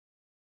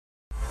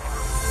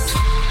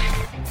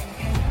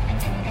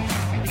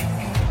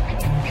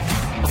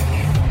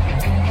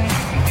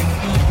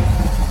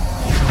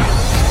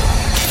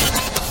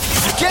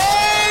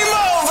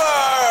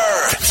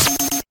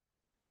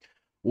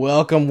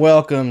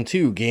Welcome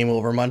to Game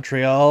Over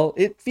Montreal.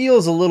 It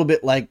feels a little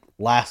bit like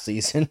last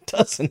season,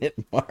 doesn't it,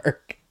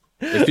 Mark?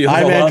 It feels a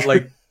I'm lot Andrew.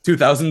 like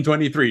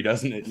 2023,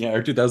 doesn't it? Yeah,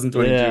 or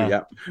 2022.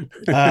 Yeah.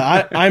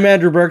 Yeah. I'm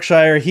Andrew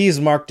Berkshire. He's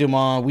Mark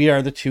Dumont. We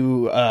are the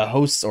two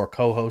hosts or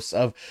co-hosts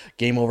of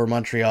Game Over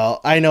Montreal.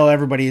 I know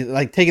everybody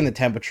like taking the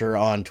temperature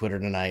on Twitter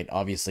tonight.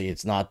 Obviously,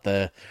 it's not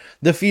the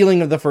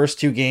feeling of the first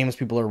two games.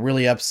 People are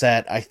really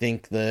upset. I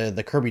think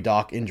the Kirby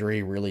Doc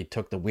injury really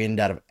took the wind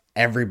out of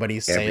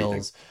everybody's Everything.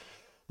 sails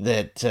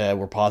that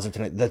were positive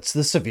tonight. That's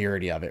the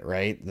severity of it,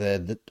 right?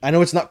 The I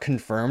know it's not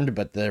confirmed,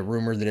 but the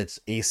rumor that it's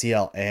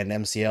ACL and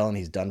MCL and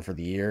he's done for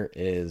the year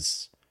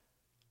is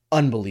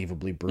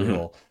unbelievably hmm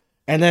brutal.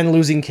 And then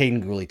losing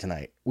Caden Gooley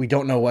tonight. We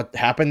don't know what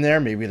happened there.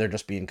 Maybe they're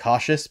just being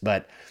cautious,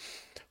 but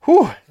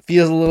whew,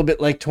 feels a little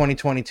bit like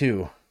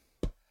 2022.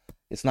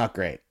 It's not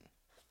great.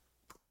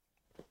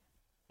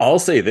 I'll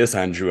say this,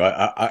 Andrew.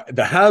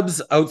 The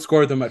Habs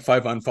outscored them at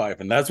 5-on-5,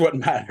 and that's what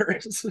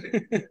matters.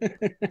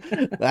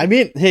 I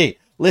mean, hey,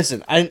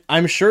 listen,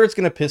 I'm sure it's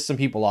gonna piss some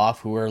people off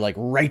who are like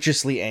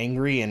righteously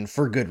angry and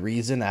for good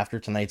reason after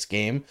tonight's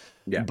game,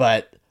 Yeah.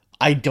 but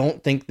I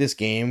don't think this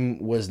game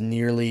was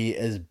nearly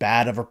as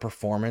bad of a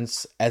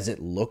performance as it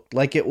looked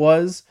like it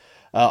was.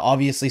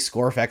 Obviously,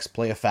 score effects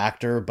play a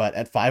factor, but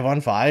at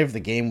 5-on-5, the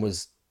game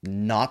was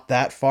not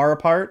that far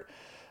apart.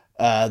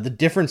 The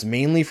difference,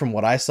 mainly from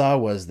what I saw,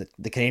 was that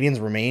the Canadians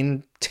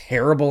remain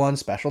terrible on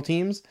special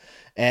teams.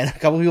 And a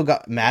couple of people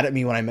got mad at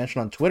me when I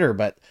mentioned on Twitter,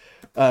 but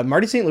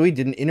Marty St. Louis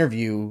did an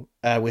interview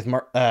with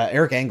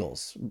Eric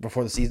Engels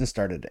before the season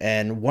started.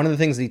 And one of the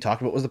things that he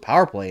talked about was the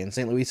power play. And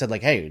St. Louis said,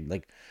 like, hey,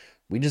 like,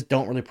 we just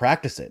don't really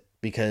practice it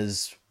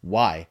because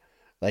why?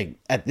 Like,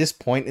 at this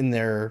point in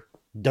their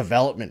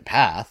development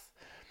path,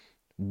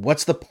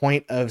 what's the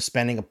point of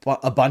spending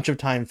a bunch of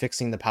time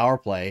fixing the power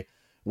play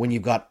when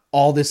you've got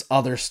all this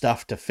other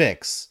stuff to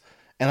fix?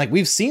 And like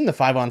we've seen the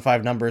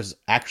 5-on-5 numbers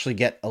actually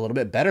get a little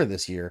bit better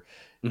this year.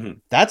 hmm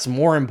That's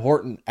more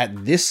important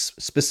at this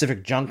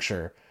specific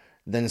juncture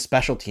than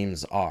special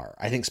teams are.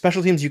 I think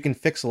special teams you can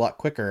fix a lot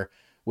quicker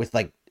with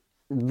like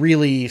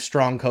really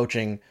strong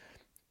coaching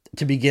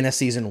to begin a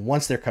season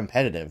once they're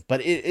competitive.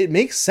 But it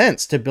makes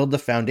sense to build the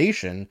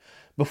foundation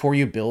before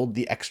you build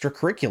the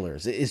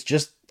extracurriculars. It's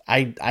just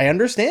I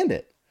understand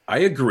it. I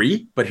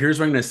agree, but here's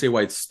where I'm going to say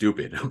why it's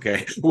stupid.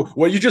 Okay,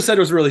 what you just said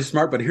was really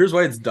smart, but here's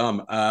why it's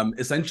dumb.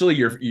 Essentially,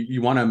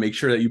 you want to make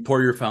sure that you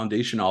pour your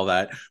foundation, all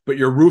that, but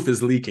your roof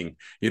is leaking.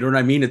 You know what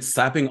I mean? It's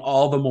sapping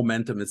all the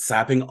momentum, it's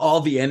sapping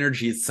all the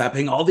energy, it's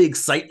sapping all the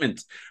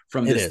excitement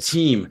from It this is.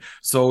 team.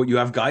 So you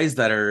have guys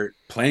that are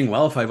playing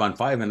well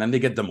 5-on-5, and then they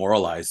get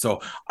demoralized.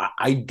 So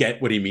I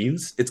get what he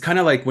means. It's kind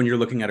of like when you're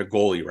looking at a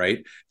goalie,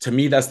 right? To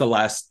me, that's the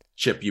last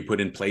chip you put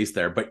in place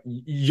there, but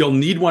you'll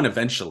need one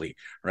eventually,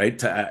 right?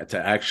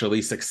 To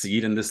actually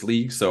succeed in this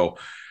league. So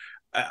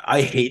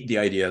I hate the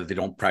idea that they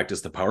don't practice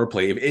the power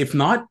play. If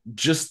not,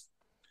 just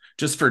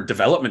for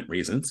development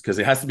reasons, because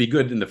it has to be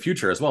good in the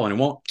future as well, and it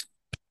won't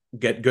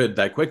get good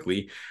that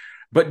quickly.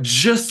 But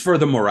just for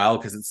the morale,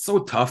 because it's so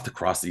tough to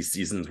cross these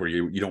seasons where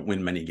you don't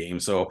win many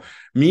games. So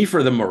me,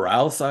 for the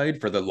morale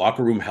side, for the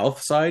locker room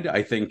health side,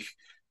 I think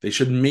they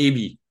should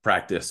maybe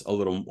practice a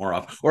little more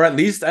off, or at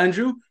least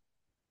Andrew,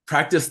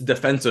 practice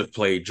defensive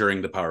play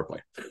during the power play.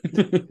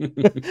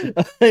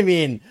 I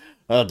mean,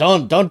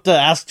 don't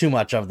ask too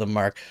much of them,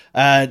 Mark.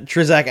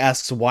 Trizak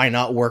asks why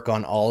not work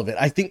on all of it.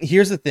 I think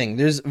here's the thing: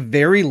 there's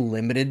very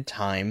limited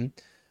time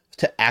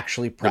to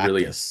actually It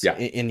really is. practice Yeah.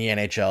 in the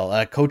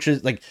NHL.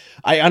 Coaches, like,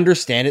 I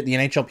understand it. The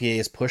NHLPA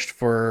is pushed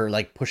for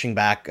like pushing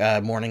back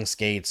morning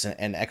skates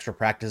and extra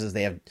practices.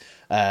 They have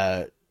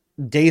uh,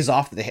 days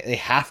off that they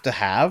have to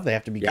have. They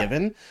have to be Yeah.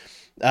 given.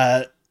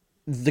 Uh,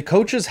 the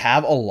coaches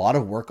have a lot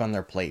of work on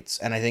their plates,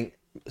 and I think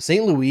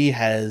St. Louis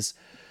has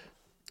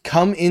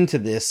come into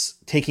this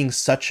taking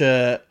such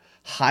a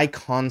high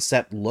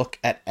concept look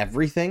at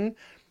everything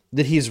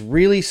that he's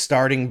really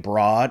starting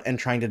broad and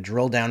trying to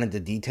drill down into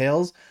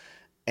details.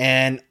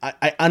 And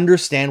I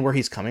understand where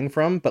he's coming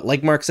from, but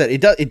like Mark said,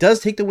 it does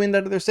take the wind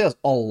out of their sails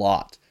a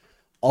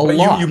But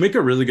you lot. make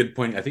a really good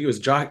point. I think it was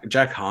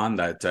Jack Hahn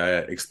that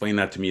explained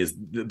that to me. Is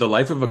the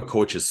life of a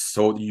coach is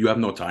so you have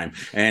no time,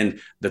 and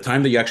the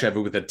time that you actually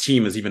have with a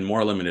team is even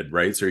more limited,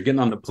 right? So you're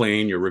getting on the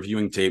plane, you're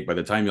reviewing tape. By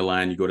the time you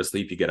land, you go to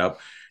sleep, you get up,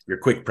 your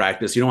quick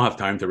practice. You don't have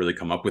time to really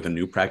come up with a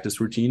new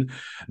practice routine.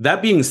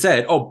 That being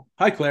said, oh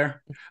hi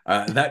Claire.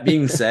 That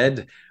being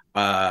said,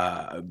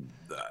 uh,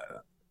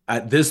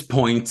 at this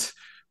point,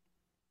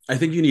 I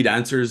think you need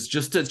answers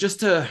just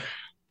to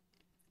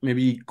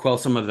maybe quell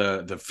some of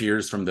the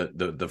fears from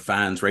the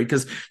fans, right?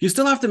 Because you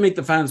still have to make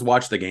the fans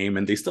watch the game,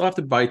 and they still have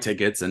to buy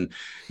tickets. And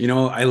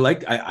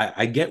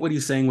I get what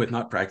he's saying with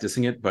not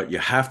practicing it, but you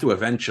have to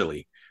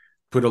eventually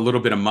put a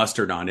little bit of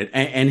mustard on it.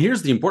 And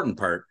here's the important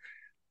part: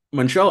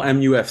 Montreal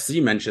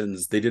MUFC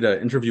mentions they did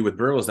an interview with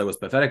Burrows that was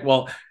pathetic.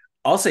 Well,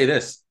 I'll say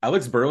this: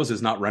 Alex Burrows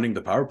is not running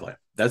the power play.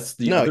 That's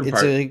the No, other it's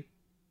part. a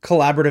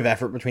collaborative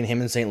effort between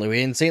him and St.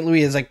 Louis, and St.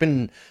 Louis has like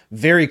been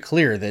very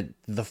clear that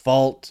the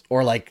fault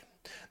or like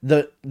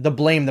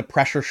the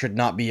pressure should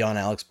not be on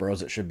Alex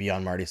Burrows. It should be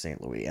on Marty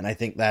St. Louis, and I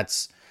think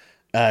that's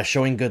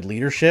showing good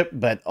leadership.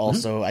 But Mhm.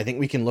 also, I think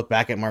we can look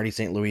back at Marty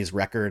St. Louis'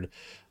 record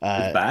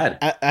It's bad.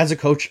 as a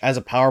coach, as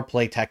a power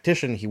play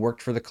tactician. He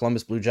worked for the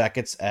Columbus Blue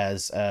Jackets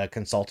as a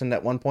consultant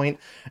at one point,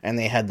 and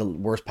they had the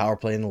worst power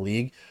play in the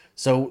league.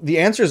 So the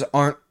answers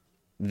aren't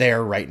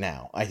there right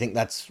now. I think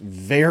that's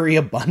very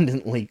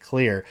abundantly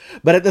clear.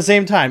 But at the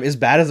same time, as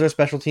bad as their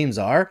special teams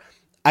are,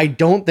 I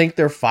don't think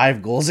they're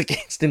 5 goals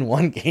against in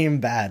one game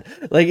bad.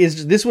 Like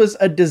this was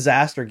a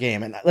disaster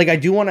game, and like I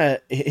do want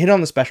to hit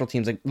on the special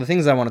teams, like the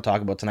things I want to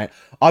talk about tonight.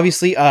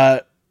 Obviously,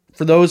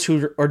 for those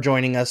who are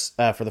joining us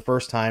for the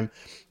first time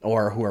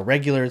or who are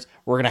regulars,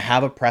 we're gonna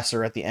have a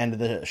presser at the end of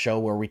the show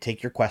where we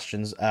take your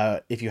questions.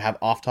 If you have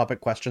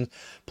off-topic questions,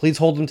 please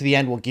hold them to the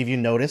end. We'll give you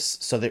notice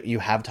so that you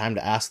have time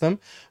to ask them.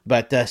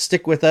 But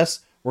stick with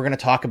us. We're going to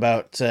talk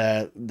about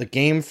the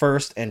game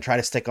first and try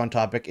to stick on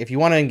topic. If you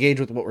want to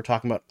engage with what we're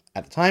talking about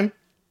at the time,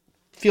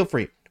 feel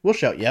free. We'll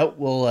shout you out.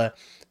 We'll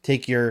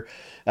take your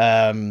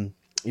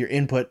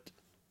input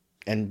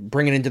and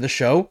bring it into the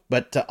show.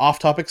 But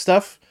off-topic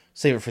stuff,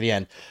 save it for the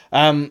end.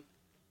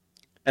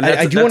 And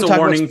I do want that's to a talk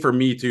warning about. for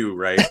me too,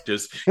 right?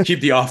 Just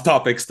keep the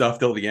off-topic stuff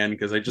till the end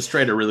because I just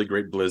tried a really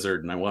great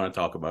blizzard and I want to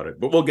talk about it,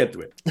 but we'll get to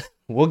it.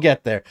 We'll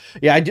get there.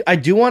 Yeah, I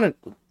do want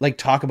to like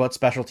talk about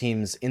special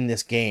teams in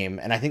this game,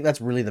 and I think that's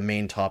really the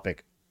main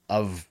topic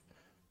of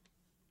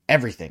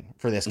everything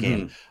for this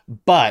game.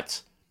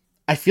 But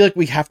I feel like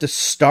we have to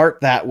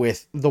start that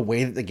with the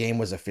way that the game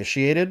was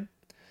officiated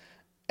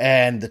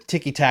and the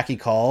ticky-tacky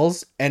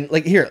calls. And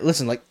like here,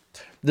 listen, like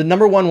the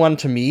number one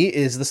to me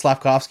is the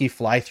Slavkovsky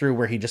fly through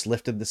where he just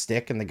lifted the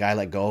stick and the guy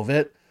let go of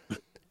it.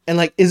 And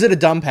like, is it a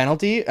dumb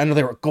penalty? I know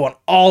they were going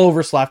all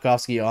over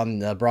Slavkovsky on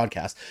the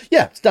broadcast.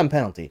 Yeah, it's a dumb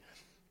penalty.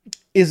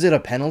 Is it a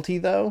penalty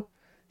though?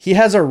 He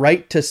has a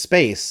right to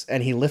space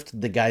and he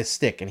lifted the guy's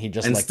stick and he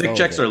just And let stick go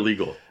checks of are it.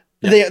 legal.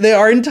 Yeah. They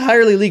are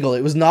entirely legal.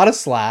 It was not a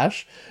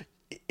slash.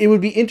 It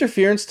would be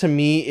interference to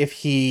me if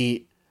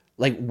he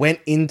like went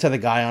into the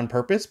guy on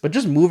purpose, but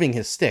just moving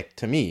his stick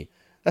to me,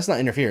 that's not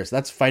interference.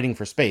 That's fighting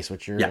for space,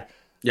 which you're Yeah.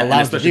 Yeah, and allowed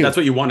to especially do. that's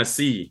what you want to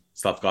see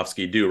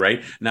Slavkovsky do,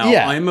 right? Now,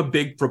 Yeah. I'm a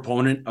big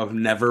proponent of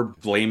never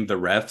blame the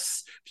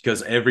refs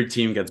because every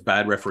team gets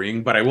bad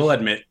refereeing, but I will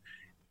admit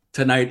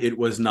tonight it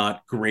was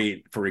not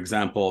great. For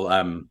example,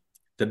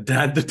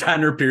 the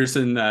Tanner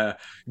Pearson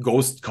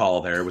ghost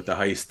call there with the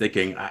high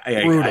sticking.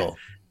 Brutal.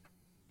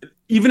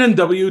 Even in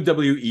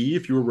WWE,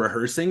 if you were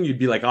rehearsing, you'd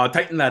be like, "Oh,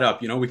 tighten that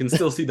up." You know, we can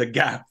still see the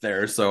gap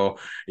there. So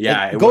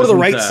yeah, Like it go to the wasn't.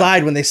 right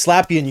side when they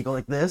slap you and you go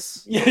like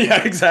this.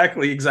 Yeah,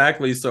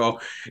 exactly. So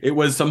it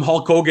was some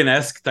Hulk Hogan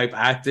esque type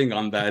acting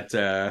on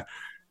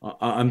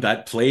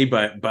that play,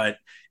 but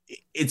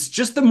it's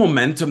just the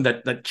momentum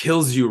that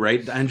kills you,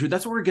 right, Andrew?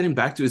 That's what we're getting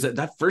back to. Is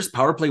that first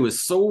power play was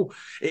so.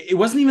 It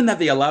wasn't even that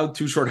they allowed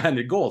two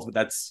shorthanded goals, but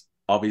that's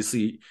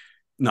obviously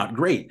not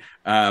great.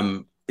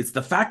 It's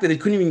the fact that they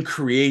couldn't even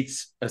create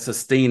a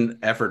sustained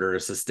effort or a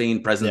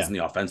sustained presence Yeah. in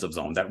the offensive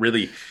zone. That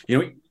really,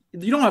 you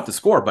don't have to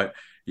score, but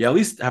you at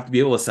least have to be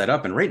able to set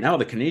up. And right now,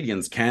 the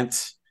Canadians can't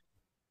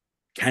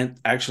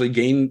actually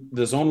gain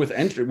the zone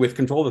with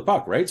control of the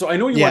puck, right? So I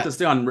know you want Yeah. to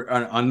stay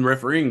on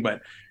refereeing,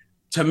 but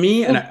to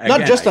me, and Well, not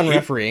again, just I on hate.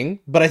 refereeing,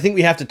 but I think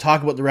we have to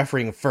talk about the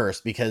refereeing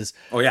first because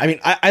Oh yeah, I mean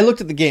I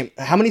looked at the game.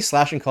 How many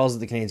slashing calls did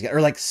the Canadians get,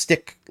 or like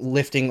stick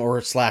lifting or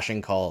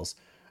slashing calls?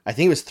 I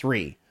think it was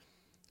 3.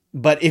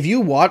 But if you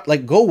watch,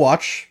 like, go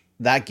watch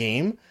that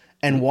game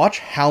and watch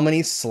how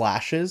many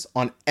slashes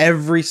on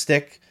every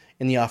stick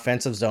in the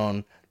offensive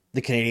zone the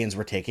Canadians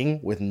were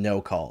taking with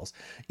no calls.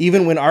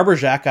 Even when Arbor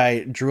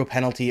Xhekaj drew a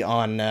penalty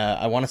on,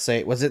 I want to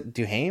say, was it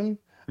Duhaime?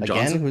 Again,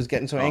 Johnson. who's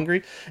getting so Oh,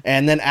 angry.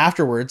 And then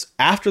afterwards,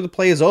 after the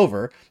play is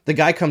over, the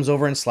guy comes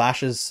over and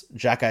slashes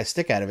Xhekaj's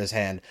stick out of his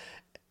hand.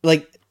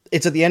 Like,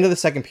 it's at the end of the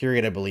second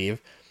period, I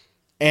believe.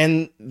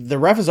 And the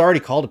ref has already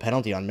called a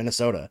penalty on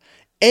Minnesota.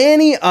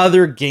 Any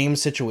other game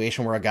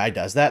situation where a guy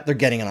does that, they're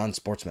getting an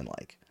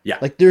unsportsmanlike. yeah.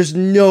 Like, there's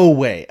no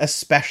way,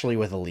 especially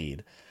with a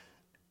lead.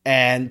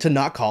 And to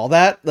not call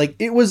that, like,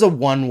 it was a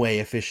one-way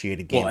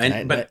officiated game Well,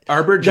 tonight. but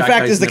Arbor The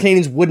fact is, Xhekaj's the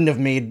Canadians wouldn't have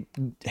made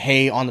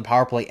hay on the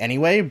power play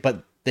anyway,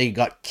 but they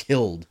got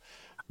killed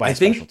by I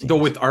special think teams. though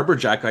with Arbor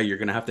Xhekaj, you're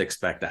gonna have to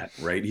expect that,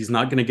 right? He's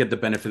not gonna get the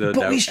benefit of the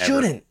But doubt. we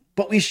shouldn't.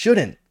 But we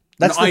shouldn't.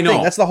 That's No, the I thing.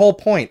 know. That's the whole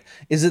point.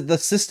 Is that the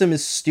system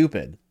is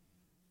stupid,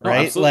 No,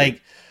 right?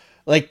 absolutely.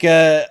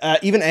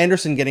 Even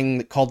Anderson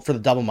getting called for the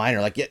double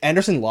minor. Like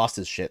Anderson lost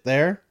his shit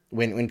there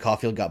when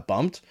Caulfield got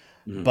bumped,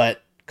 Mhm.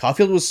 but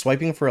Caulfield was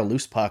swiping for a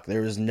loose puck.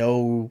 There was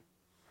no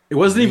It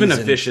wasn't even a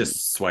reason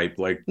vicious swipe.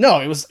 Like no.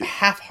 It was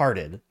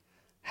half-hearted.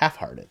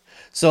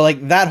 So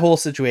like that whole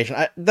situation,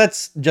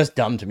 that's just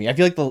dumb to me. I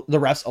feel like the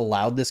refs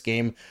allowed this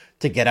game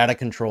to get out of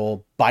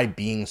control by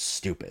being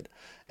stupid,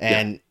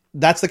 and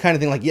that's the kind of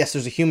thing. Like, yes,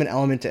 there's a human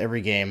element to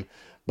every game,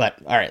 but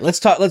all right, let's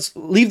talk. Let's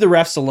leave the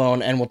refs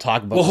alone, and we'll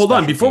talk about. Well, the hold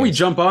on. special Before we teams.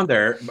 jump on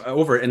there,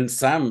 over and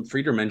Sam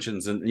Frieder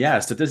mentions, and yeah,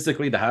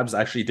 statistically, the Habs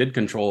actually did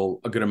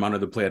control a good amount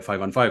of the play at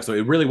 5-on-5. So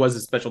it really was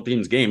a special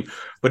teams game.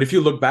 But if you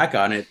look back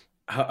on it,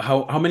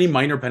 how many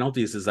minor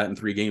penalties is that in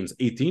 3 games?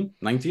 18,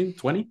 19,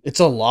 20, It's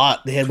a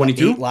lot. They had what, 8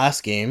 22?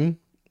 last game,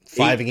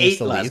 5 Eight, against eight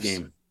the last Leafs.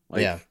 game.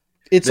 Yeah, Like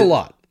it's a that.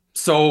 lot.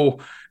 So,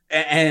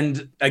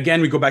 and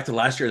again, we go back to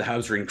last year. The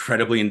Habs were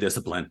incredibly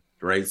indisciplined,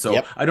 right? So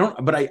Yep. I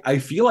don't, but I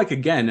feel like,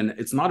 again, and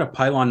it's not a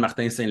pylon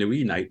Martin St.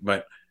 Louis night,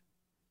 but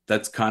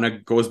that's kind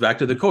of goes back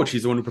to the coach.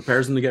 He's the one who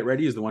prepares them to get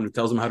ready. He's the one who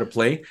tells them how to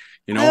play,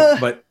 Uh,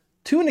 but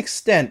to an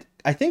extent,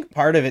 I think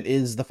part of it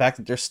is the fact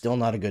that they're still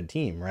not a good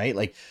team, right?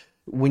 Like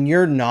when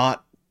you're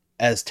not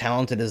as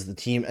talented as the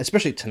team,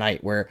 especially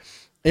tonight, where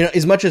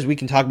as much as we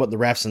can talk about the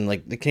refs and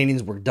like the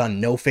Canadiens were done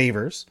no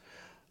favors,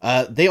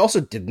 they also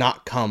did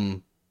not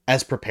come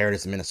as prepared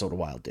as the Minnesota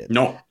Wild did.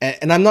 no.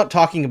 And I'm not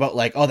talking about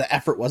like, oh, the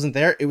effort wasn't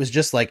there. It was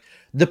just like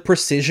the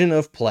precision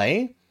of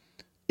play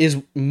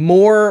is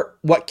more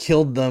what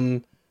killed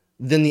them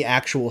than the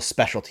actual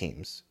special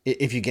teams,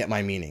 if you get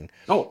my meaning.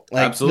 Oh,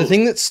 Like absolutely. the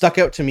thing that stuck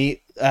out to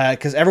me,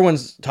 because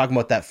everyone's talking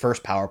about that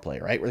first power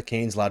play, right, where the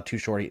Canadiens allowed two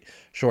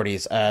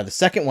shorties. The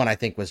second one I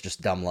think was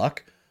just dumb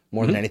luck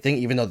more than anything,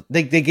 even though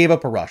they gave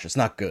up a rush. It's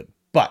not good,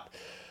 but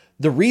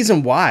the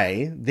reason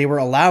why they were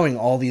allowing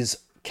all these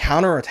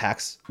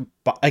counterattacks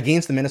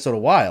against the Minnesota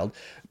Wild,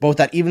 both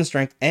at even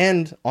strength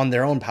and on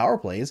their own power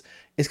plays,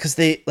 is because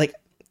they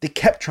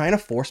kept trying to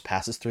force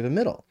passes through the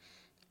middle.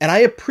 And I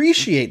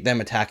appreciate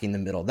them attacking the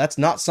middle. That's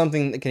not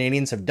something the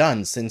Canadiens have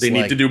done since They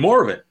need to do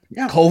more of it.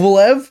 Yeah.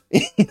 Kovalev.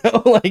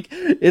 Like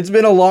it's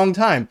been a long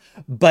time.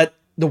 But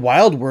the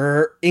Wild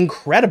were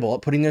incredible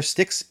at putting their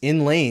sticks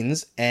in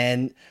lanes,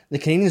 and the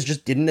Canadiens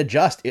just didn't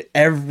adjust.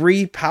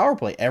 Every power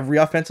play, every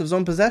offensive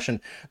zone possession,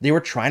 they were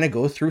trying to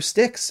go through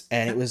sticks,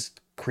 and it was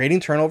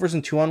creating turnovers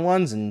and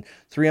 2-on-1s and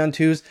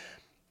 3-on-2s.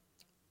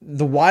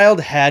 The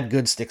Wild had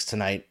good sticks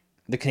tonight.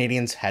 The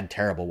Canadiens had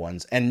terrible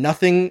ones, and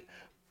nothing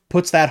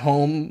puts that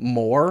home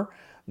more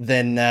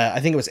than I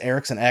think it was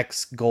Eriksson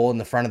Ek's goal in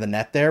the front of the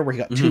net there, where he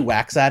got two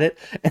whacks at it.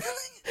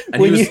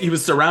 And he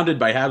was surrounded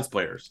by Habs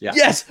players. Yeah.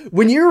 Yes,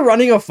 when you're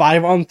running a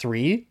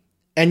 5-on-3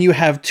 and you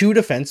have two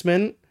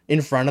defensemen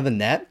in front of the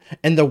net,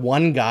 and the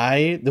one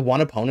guy, the one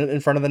opponent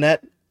in front of the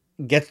net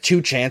gets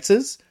two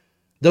chances,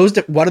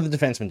 what are the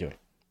defensemen doing?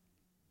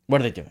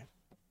 What are they doing?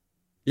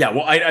 Yeah,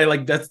 well, I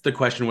like that's the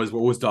question was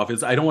what was Duff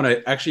is I don't want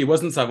to actually it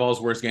wasn't Saval's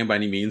worst game by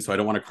any means, so I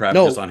don't want to crap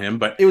No, this on him,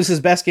 but it was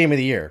his best game of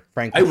the year,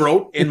 frankly. I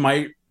wrote in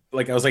my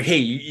like I was like, hey,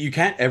 you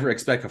can't ever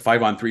expect a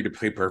 5-on-3 to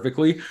play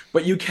perfectly,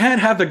 but you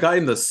can't have the guy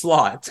in the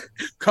slot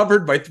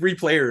covered by three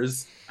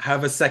players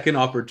have a second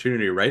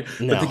opportunity, right?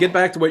 No. But to get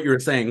back to what you were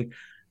saying,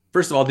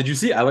 first of all, did you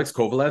see Alex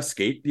Kovalev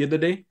skate the other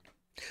day?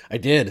 I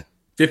did.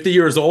 50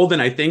 years old,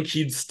 and I think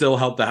he'd still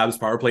help the Habs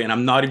power play, and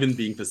I'm not even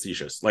being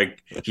facetious.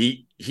 Like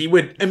he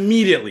would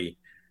immediately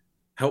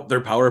help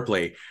their power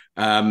play.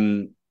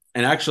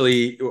 And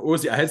actually,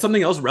 I had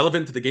something else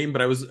relevant to the game,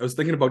 but I was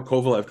thinking about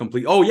Kovalev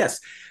complete. Oh yes,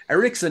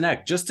 Eriksson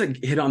Ek. Just to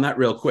hit on that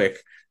real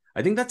quick,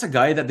 I think that's a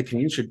guy that the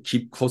Canadiens should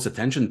keep close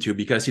attention to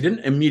because he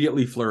didn't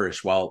immediately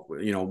flourish while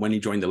when he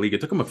joined the league.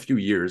 It took him a few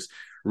years.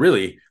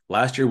 Really,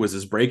 last year was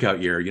his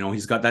breakout year.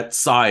 He's got that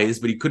size,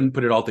 but he couldn't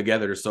put it all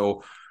together.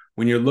 So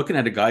when you're looking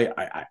at a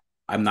guy,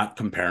 I'm not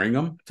comparing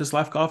him to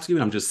Slavkovsky,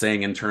 but I'm just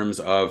saying in terms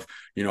of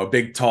a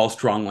big, tall,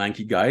 strong,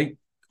 lanky guy.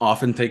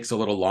 Often takes a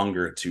little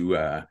longer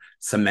to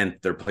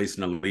cement their place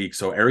in the league.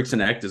 So Eriksson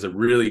Ek is a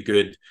really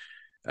good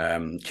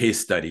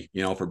case study,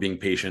 for being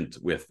patient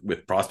with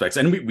prospects.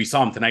 And we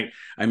saw him tonight.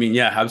 I mean,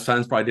 yeah, Habs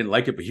fans probably didn't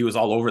like it, but he was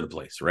all over the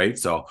place, right?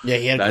 So yeah,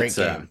 he had a great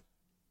game.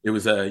 It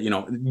was a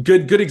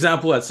good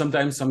example that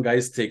sometimes some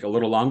guys take a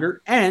little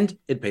longer and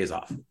it pays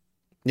off.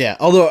 Yeah,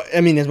 although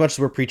I mean, as much as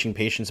we're preaching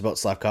patience about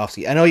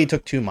Slavkovsky, I know he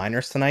took 2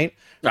 minors tonight,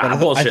 but I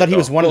thought he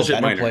was one of the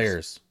better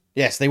players.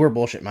 Yes, they were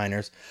bullshit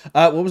minors.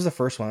 What was the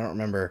first one? I don't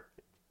remember.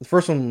 The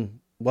first one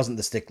wasn't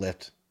the stick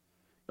lift.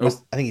 I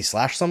think he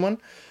slashed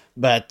someone.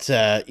 But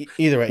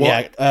either way,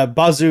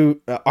 Bazu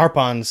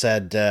Arpon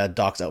said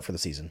Doc's out for the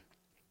season.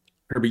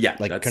 But yeah,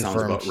 like that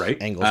sounds about right.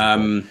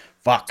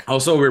 Fuck.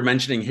 Also, we're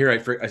mentioning here, I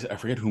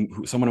forget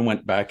who someone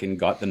went back and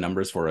got the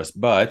numbers for us,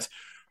 but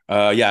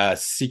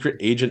secret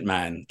agent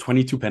man,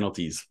 22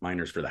 penalties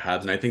minors for the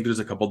Habs, and I think there's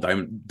a couple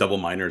double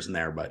minors in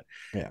there, but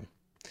yeah.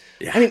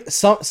 I mean,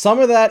 some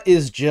of that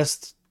is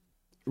just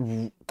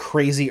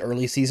crazy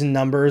early season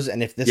numbers,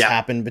 and if this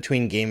happened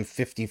between game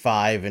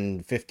 55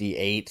 and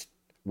 58,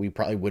 we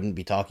probably wouldn't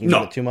be talking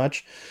about it too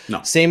much.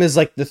 No. Same as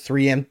like the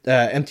 3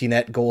 empty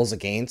net goals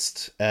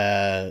against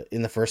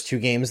in the first 2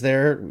 games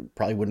there. We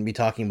probably wouldn't be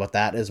talking about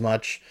that as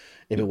much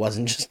if it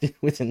wasn't just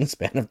within the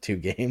span of 2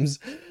 games.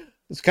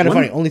 It's kind of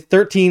funny. Only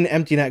 13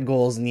 empty net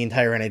goals in the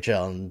entire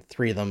NHL, and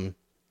 3 of them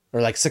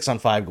or like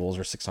 6-on-5 goals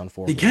or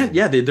 6-on-4. They can't.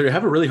 Yeah, they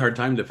have a really hard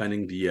time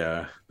defending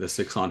the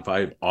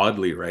 6-on-5.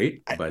 Oddly,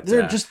 right? But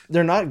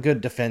they're not a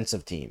good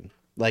defensive team.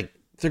 Like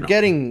they're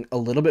getting a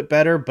little bit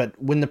better, but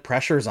when the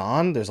pressure's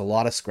on, there's a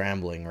lot of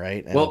scrambling,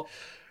 right? And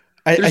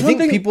I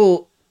think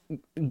people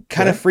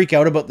kind of freak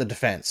out about the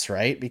defense,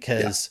 right?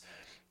 Because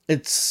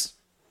it's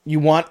you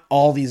want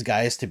all these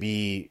guys to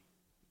be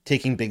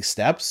taking big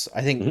steps.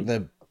 I think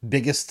the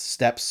biggest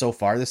steps so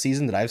far this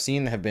season that I've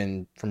seen have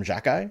been from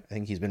Xhekaj. I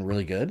think he's been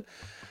really good.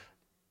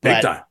 Big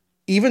But time.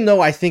 even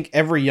though I think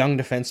every young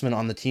defenseman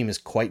on the team is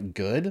quite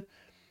good,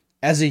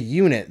 as a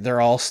unit,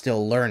 they're all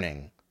still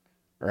learning,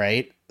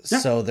 right? Yeah.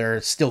 So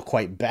they're still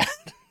quite bad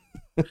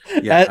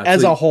Yeah, as a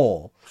absolutely.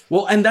 whole.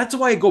 Well, and that's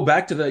why I go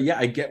back to the, yeah,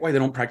 I get why they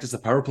don't practice the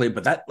power play,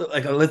 but that,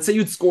 like, let's say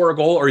you'd score a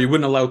goal or you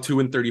wouldn't allow two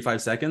in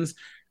 35 seconds.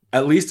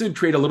 At least it'd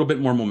create a little bit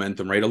more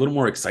momentum, right? A little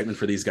more excitement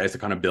for these guys to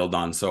kind of build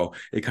on. So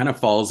it kind of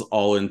falls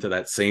all into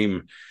that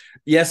same,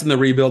 yes, in the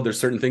rebuild, there's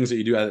certain things that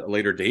you do at a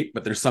later date,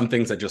 but there's some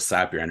things that just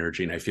sap your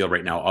energy. And I feel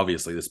right now,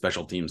 obviously, the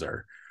special teams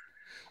are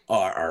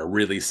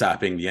really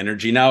sapping the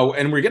energy now.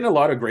 And we're getting a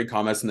lot of great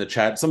comments in the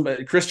chat.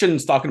 Somebody,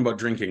 Christian's talking about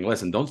drinking.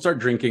 Listen, don't start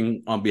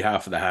drinking on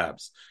behalf of the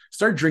Habs.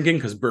 Start drinking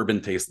because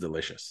bourbon tastes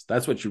delicious.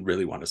 That's what you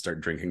really want to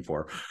start drinking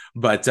for.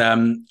 But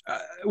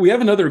we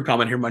have another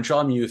comment here.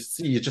 Montreal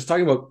MUFC is just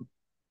talking about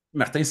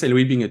Martin St.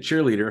 Louis being a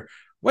cheerleader.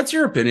 What's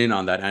your opinion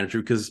on that,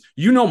 Andrew? Because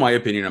you know my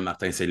opinion on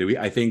Martin St. Louis.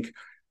 I think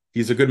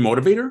he's a good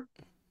motivator.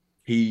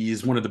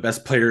 He's one of the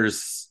best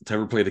players to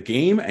ever play the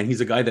game, and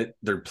he's a guy that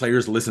their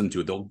players listen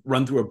to. They'll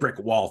run through a brick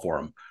wall for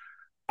him.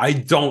 I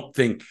don't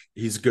think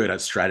he's good at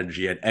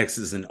strategy, at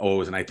X's and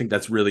O's, and I think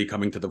that's really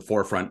coming to the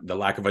forefront. The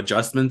lack of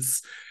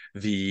adjustments,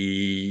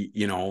 the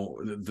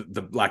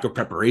lack of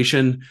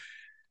preparation.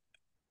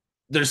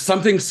 There's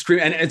something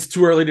screaming, and it's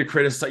too early to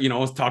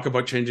criticize, talk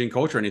about changing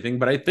coach or anything.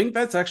 But I think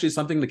that's actually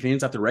something the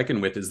Canadiens have to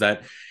reckon with. Is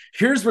that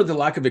here's where the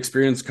lack of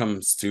experience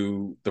comes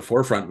to the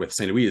forefront with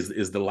St. Louis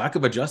is the lack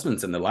of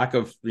adjustments and the lack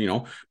of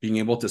being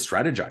able to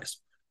strategize.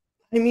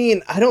 I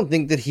mean, I don't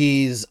think that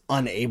he's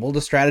unable to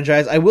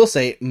strategize. I will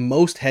say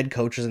most head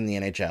coaches in the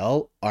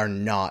NHL are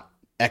not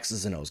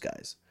X's and O's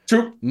guys.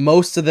 True.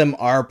 Most of them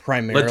are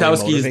primarily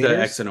Letowski's motivators. the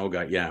X and O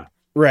guy. Yeah.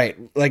 Right.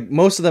 Like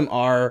most of them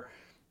are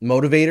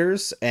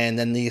motivators, and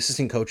then the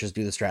assistant coaches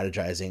do the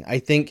strategizing. I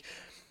think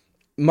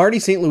Marty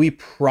St. Louis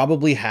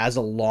probably has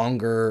a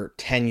longer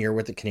tenure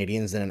with the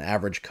Canadiens than an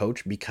average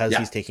coach because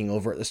he's taking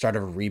over at the start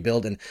of a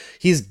rebuild, and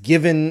he's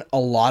given a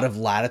lot of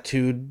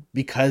latitude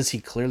because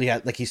he clearly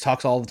had, like, he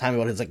talks all the time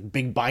about his like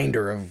big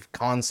binder of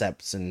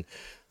concepts and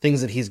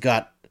things that he's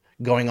got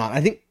going on.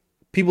 I think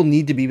people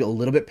need to be a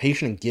little bit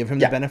patient and give him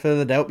the benefit of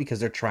the doubt because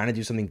they're trying to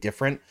do something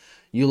different.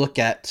 You look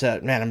at,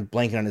 man, I'm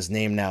blanking on his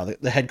name now,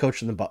 the head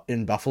coach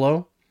in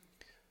Buffalo,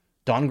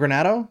 Don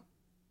Granato.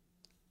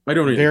 I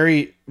don't really.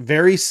 Very,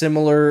 very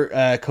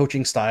similar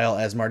coaching style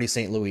as Marty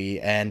St. Louis,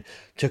 and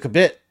took a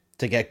bit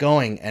to get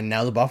going. And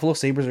now the Buffalo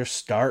Sabres are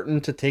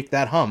starting to take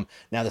that hum.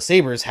 Now the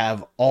Sabres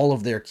have all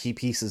of their key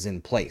pieces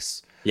in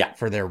place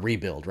for their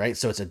rebuild, right?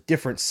 So it's a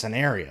different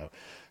scenario.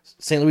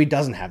 St. Louis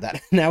doesn't have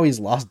that. Now he's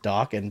lost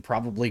Doc and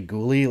probably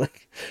Gooley.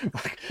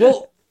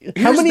 Well,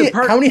 how many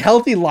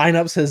healthy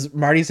lineups has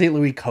Marty St.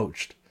 Louis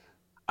coached?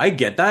 I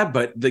get that,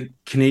 but the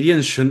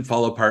Canadiens shouldn't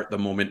fall apart the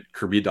moment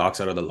Kirby Doc's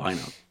out of the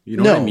lineup. You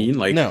know what I mean?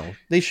 Like, no,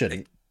 they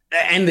shouldn't.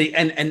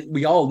 And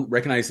we all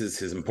recognize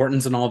his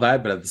importance and all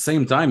that, but at the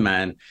same time,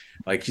 man,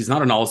 like, he's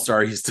not an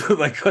all-star. He's still,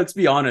 like, let's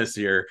be honest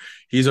here.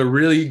 He's a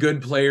really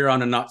good player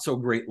on a not so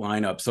great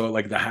lineup. So,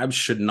 like, the Habs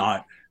should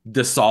not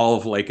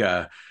dissolve like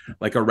a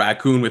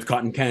raccoon with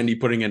cotton candy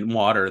putting in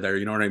water there.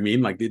 You know what I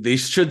mean? Like, they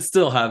should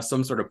still have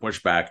some sort of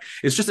pushback.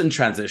 It's just in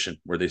transition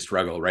where they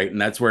struggle, right? And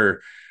that's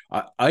where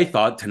I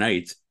thought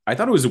tonight. I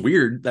thought it was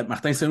weird that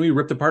Martin St. Louis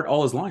ripped apart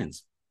all his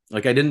lines.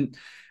 Like, I didn't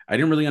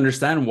really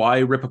understand why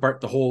rip apart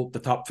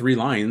the top three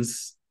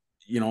lines.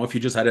 If you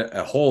just had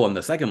a hole on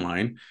the second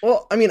line.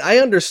 Well, I mean, I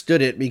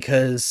understood it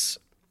because,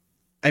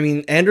 I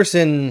mean,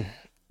 Anderson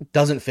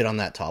doesn't fit on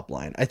that top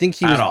line. I think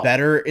he was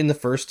better in the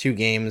first two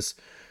games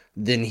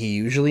than he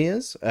usually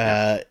is.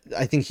 I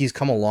think he's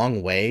come a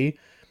long way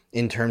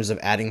in terms of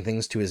adding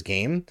things to his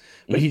game,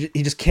 but he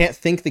just can't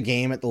think the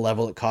game at the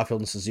level that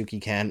Caulfield and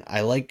Suzuki can.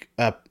 I like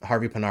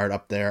Harvey Pinard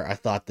up there. I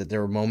thought that there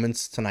were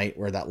moments tonight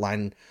where that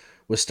line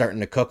was starting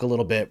to cook a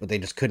little bit, but they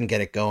just couldn't get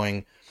it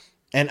going.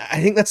 And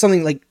I think that's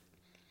something, like,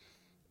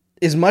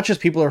 as much as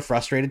people are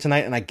frustrated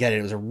tonight, and I get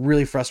it was a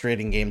really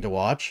frustrating game to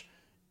watch,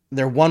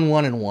 they're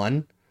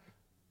 1-1-1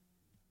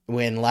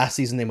 when last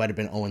season they might have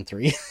been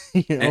 0-3.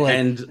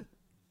 And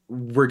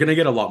we're gonna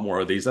get a lot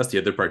more of these. That's the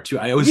other part too.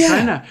 I was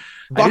trying to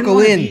buckle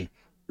in.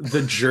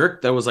 The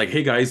jerk that was like,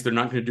 "Hey guys, they're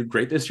not going to do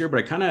great this year," but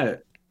I kind of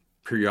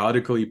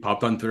periodically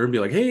popped on through and be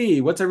like, "Hey,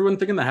 what's everyone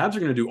thinking the Habs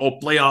are going to do? Oh,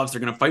 playoffs! They're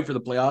going to fight for the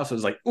playoffs." I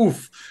was like,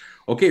 "Oof,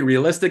 okay."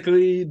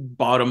 Realistically,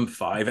 bottom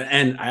five,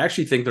 and I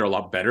actually think they're a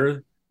lot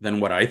better than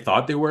what I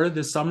thought they were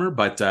this summer.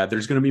 But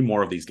there's going to be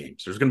more of these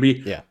games. There's going to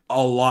be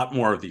a lot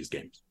more of these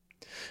games.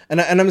 And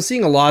I'm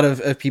seeing a lot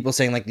of people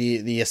saying, like,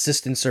 the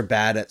assistants are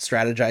bad at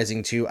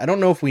strategizing too. I don't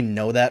know if we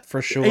know that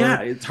for sure. Yeah,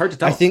 it's hard to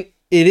tell. I think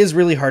it is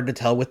really hard to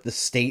tell with the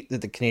state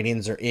that the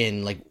Canadiens are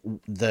in, like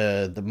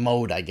the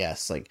mode, I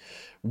guess. Like,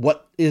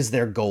 what is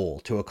their goal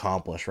to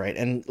accomplish, right?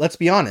 And let's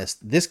be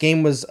honest, this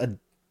game was a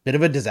bit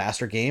of a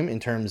disaster game in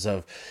terms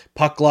of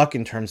puck luck,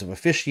 in terms of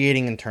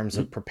officiating, in terms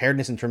of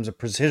preparedness, in terms of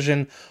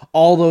precision,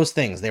 all those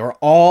things. They were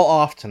all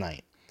off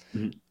tonight.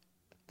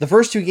 The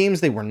first two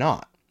games, they were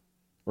not.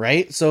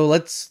 Right? So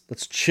let's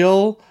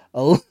chill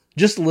a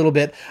Just a little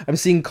bit. I'm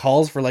seeing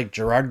calls for like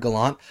Gerard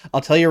Gallant.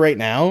 I'll tell you right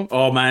now,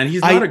 Oh man,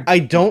 he's not I a. I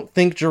don't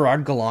think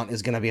Gerard Gallant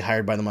is going to be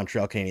hired by the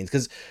Montreal Canadiens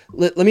because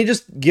let me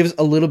just give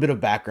a little bit of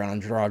background on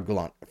Gerard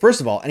Gallant.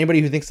 First of all, anybody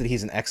who thinks that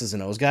he's an X's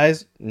and O's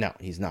guys, no,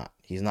 he's not.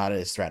 He's not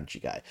a strategy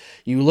guy.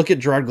 You look at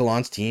Gerard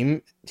Gallant's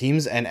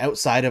teams, and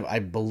outside of I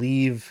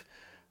believe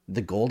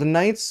the Golden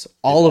Knights,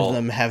 all of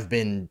them have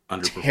been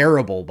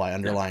terrible by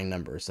underlying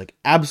numbers, like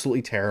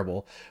absolutely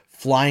terrible,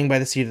 flying by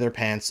the seat of their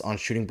pants on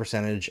shooting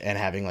percentage and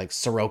having like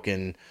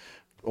Sorokin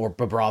or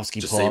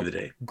Bobrovsky Just pull save up the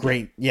day.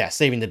 great, yeah,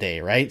 saving the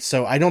day, right?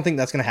 So I don't think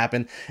that's going to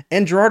happen.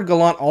 And Gerard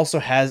Gallant also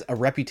has a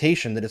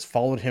reputation that has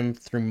followed him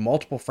through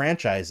multiple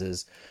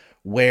franchises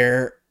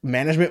where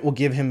management will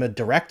give him a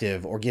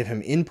directive or give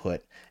him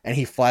input and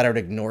he flat out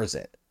ignores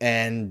it.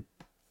 And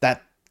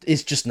that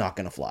is just not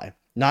going to fly.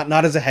 Not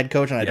as a head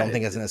coach, and I don't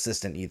think as an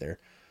assistant either.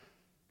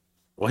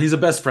 Well, he's a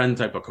best friend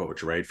type of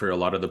coach, right? For a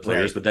lot of the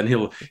players, Right. but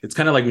then it's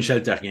kind of like Michel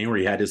Therrien, where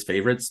he had his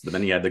favorites, but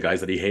then he had the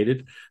guys that he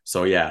hated.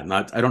 So yeah,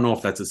 I don't know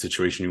if that's a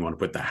situation you want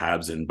to put the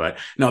Habs in, but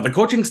no, the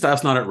coaching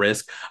staff's not at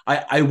risk.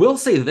 I will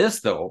say this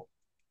though.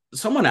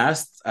 Someone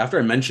asked after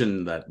I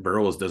mentioned that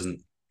Burrows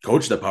doesn't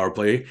coach the power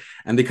play,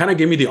 and they kind of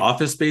gave me the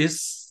Office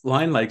Space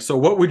line, like, so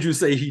what would you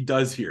say he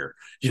does here?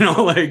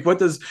 Like what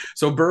does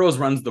so Burrows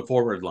runs the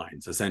forward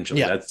lines essentially.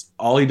 Yeah. That's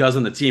all he does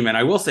on the team. And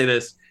I will say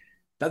this,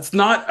 that's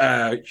not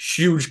a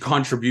huge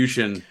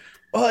contribution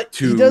But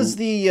to he does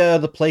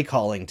the play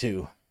calling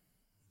too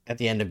at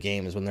the end of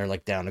games when they're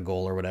like down a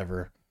goal or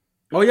whatever.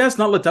 Oh yeah, it's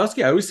not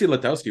Letowski. I always see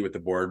Letowski with the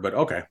board, but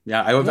okay.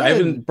 Yeah, I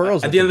haven't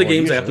Burrows at with the end of the board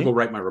games I have to usually. go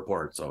write my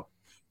report. So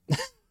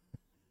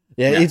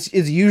Yeah, yeah. it's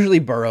usually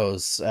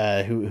Burrows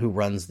who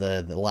runs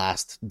the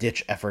last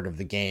ditch effort of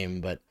the game,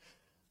 but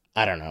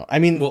I don't know. I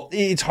mean, Well,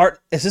 it's hard.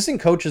 Assistant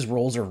coaches'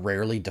 roles are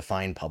rarely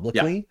defined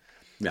publicly.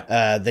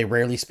 Yeah. They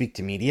rarely speak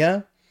to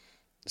media,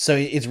 so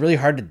it's really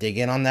hard to dig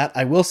in on that.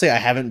 I will say I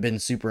haven't been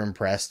super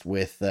impressed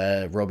with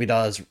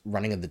Robidaw's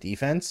running of the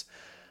defense.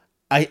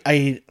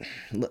 I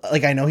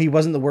know he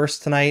wasn't the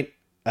worst tonight.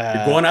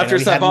 You're going I after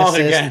know he had an Savard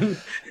assist. again.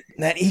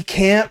 That he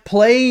can't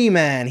play,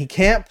 man. He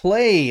can't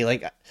play.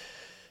 Like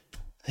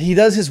he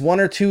does his one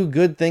or two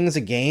good things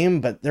a game,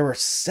 but there were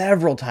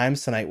several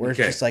times tonight where it's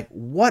just like,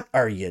 what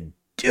are you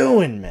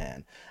doing,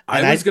 man?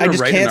 And I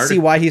just can't see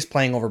why he's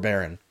playing over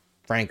Barron,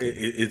 frankly.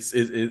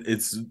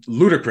 It's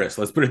ludicrous.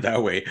 Let's put it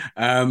that way.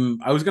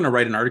 I was going to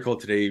write an article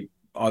today.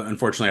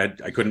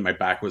 Unfortunately, I couldn't. My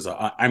back was.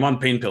 I'm on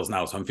pain pills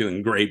now, so I'm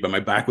feeling great. But my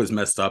back was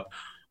messed up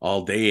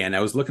all day, and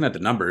I was looking at the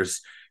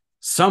numbers.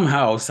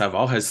 Somehow,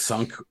 Savard has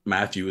sunk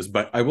Matthews.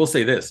 But I will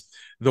say this: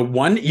 the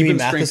one even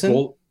strength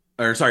goal,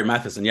 or sorry,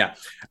 Matheson. Yeah,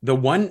 the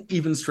one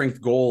even strength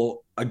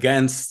goal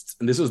against,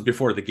 and this was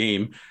before the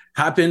game,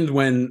 happened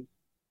when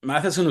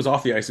Matheson was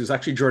off the ice. It was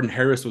actually Jordan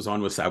Harris was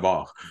on with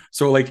Savard.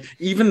 So like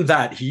even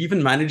that, he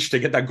even managed to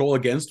get that goal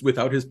against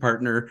without his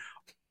partner.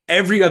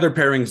 Every other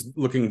pairing's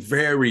looking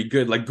very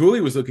good. Like Gouli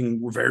was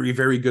looking very,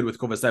 very good with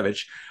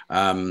Kovacevic.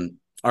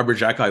 Arbor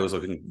Xhekaj was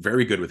looking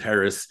very good with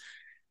Harris.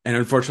 And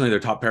unfortunately,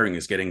 their top pairing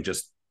is getting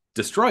just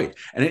destroyed.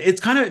 And it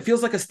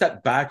feels like a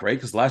step back, right?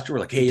 Because last year we're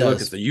like, hey, look,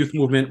 it's the youth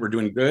movement. We're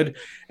doing good.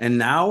 And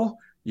now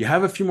you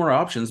have a few more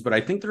options, but I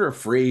think they're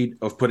afraid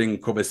of putting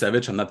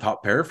Kovacevic on the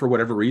top pair for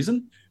whatever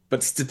reason.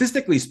 But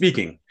statistically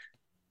speaking,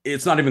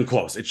 it's not even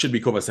close. It should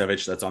be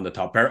Kovacevic that's on the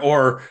top pair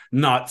or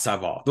not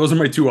Savard. Those are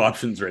my two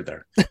options right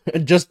there.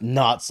 Just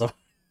not so.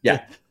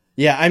 Yeah.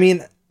 Yeah, I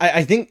mean,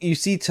 I think you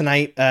see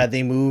tonight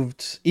they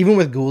moved, even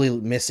with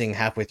Gouli missing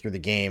halfway through the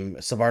game,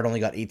 Savard only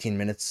got 18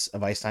 minutes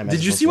of ice time.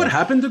 Did you see what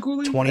happened to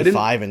Gouli?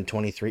 25 and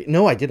 23.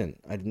 No, I didn't.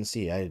 I didn't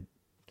see. I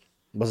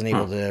wasn't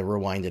able to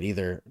rewind it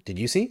either. Did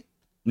you see?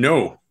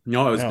 No,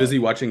 I was busy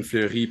watching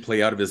Fleury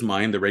play out of his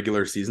mind the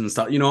regular season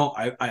stuff.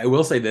 I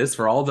will say this,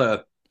 for all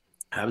the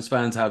Habs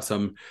fans have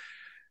some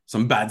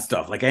bad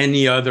stuff, like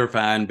any other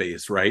fan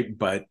base, right?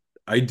 But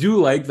I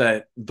do like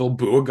that they'll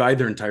boo a guy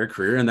their entire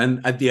career, and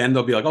then at the end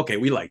they'll be like, "Okay,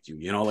 we liked you.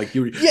 Like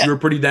you were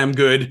pretty damn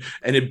good,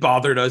 and it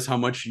bothered us how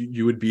much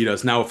you would beat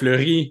us." Now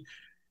Fleury,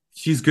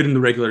 he's good in the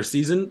regular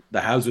season. The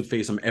Habs would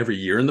face him every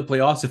year in the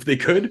playoffs if they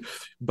could,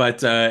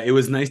 but it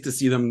was nice to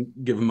see them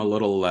give him a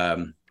little,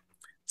 a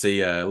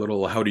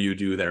little "how do you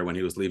do" there when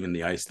he was leaving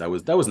the ice. That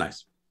was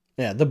nice.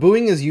 Yeah, the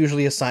booing is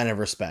usually a sign of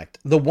respect.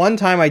 The one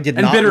time I did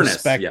not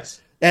respect,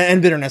 yes.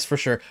 And bitterness for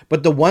sure.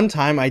 But the one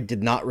time I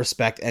did not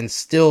respect and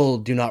still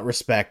do not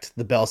respect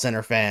the Bell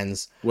Center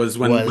fans was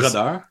when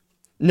Bradar?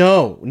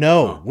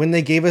 No. When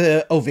they gave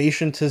an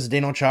ovation to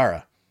Zdeno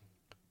Chara.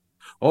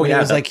 Oh yeah, it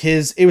was like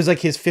his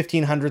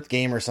 1500th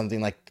game or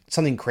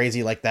something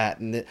crazy like that.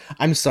 And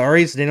I'm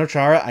sorry, Zdeno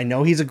Chara. I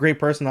know he's a great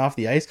person off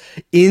the ice.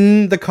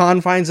 In the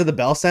confines of the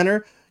Bell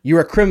Center,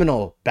 you're a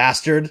criminal,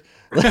 bastard.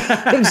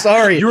 I'm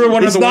sorry. You were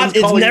one of the ones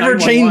calling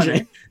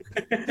 911.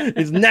 It's never changing.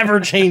 It's never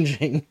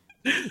changing.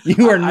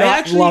 You are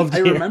not loved. I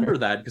remember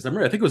that because I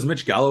think it was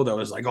Mitch Gallo that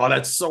was like, "Oh,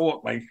 that's so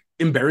like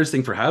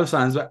embarrassing for Habs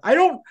fans." But I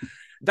don't.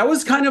 That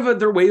was kind of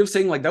their way of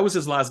saying like that was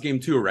his last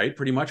game too, right?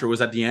 Pretty much, or was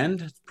that the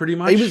end? Pretty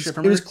much. It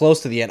was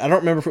close to the end. I don't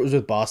remember if it was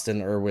with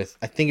Boston or with.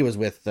 I think it was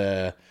with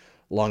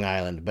Long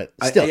Island, but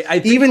still, I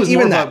think it was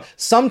more even of that,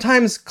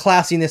 sometimes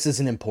classiness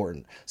isn't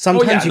important. oh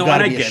Sometimes yeah, you no,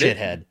 got and to I be a get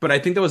shithead. it, but I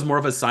think that was more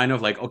of a sign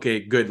of like,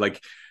 okay, good,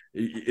 like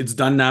it's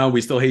done now.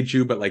 We still hate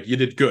you, but like you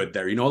did good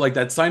there, like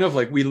that sign of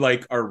like we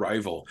like our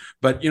rival.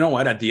 But you know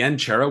what? At the end,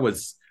 Chera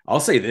was. I'll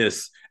say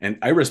this, and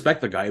I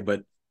respect the guy,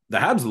 but the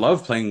Habs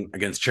love playing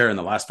against Chera in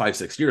the last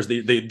 5-6 years. Oh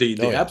They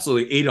yeah.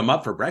 absolutely ate him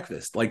up for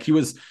breakfast. Like he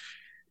was.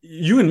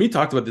 You and me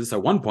talked about this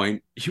at one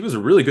point. He was a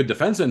really good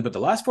defenseman, but the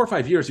last 4 or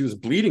 5 years, he was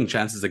bleeding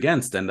chances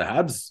against, and the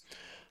Habs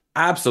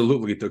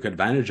absolutely took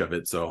advantage of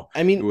it. So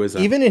I it mean, was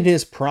even in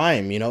his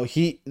prime,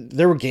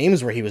 there were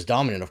games where he was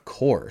dominant, of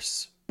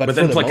course, but but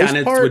for then the most Plekanec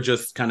would part,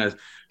 just kind of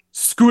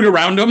scoot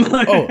around him.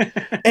 oh,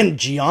 and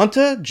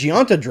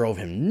Giunta drove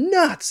him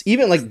nuts.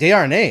 Even like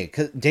Desharnais,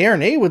 because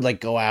Desharnais would like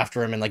go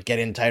after him and like get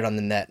in tight on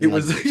the net It and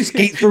like was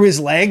skate through his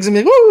legs and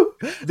be like, woo!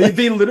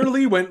 they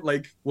literally went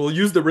like, we'll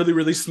use the really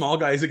really small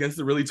guys against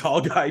the really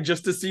tall guy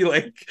just to see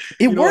like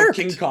It like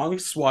King worked. Kong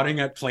swatting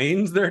at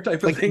planes there type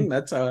of Like thing. Danny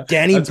That's how it worked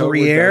out.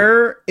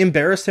 Briere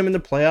embarrassed him in the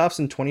playoffs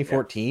in Yeah,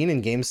 2014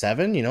 in Game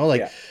 7. Like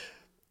yeah.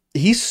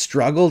 he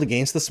struggled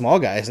against the small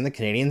guys, and the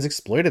Canadians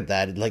exploited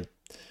that. Like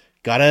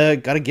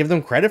gotta give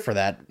them credit for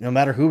that, no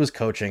matter who was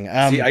coaching.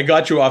 See, I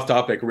got you off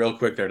topic real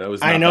quick there. That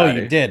was I not know bad.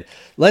 you Eh? did.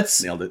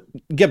 Let's Nailed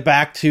it. get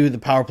back to the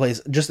power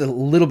plays just a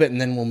little bit,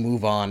 and then we'll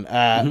move on.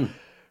 Mhm.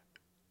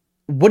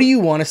 What do you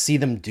want to see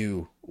them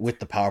do with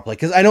the power play?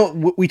 Because I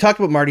know we talked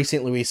about Marty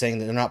St. Louis saying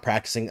that they're not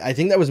practicing. I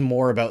think that was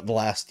more about the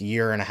last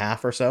year and a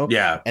half or so.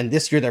 Yeah. And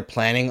this year they're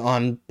planning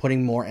on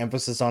putting more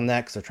emphasis on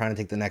that because they're trying to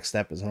take the next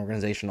step as an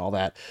organization, all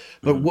that.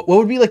 But Mhm. what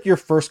would be like your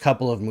first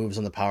couple of moves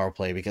on the power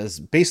play? Because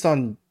based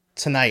on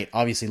tonight,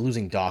 obviously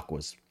losing Doc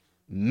was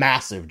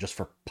massive just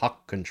for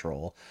puck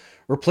control.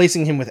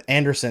 Replacing him with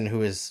Anderson,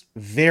 who is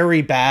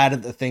very bad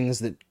at the things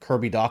that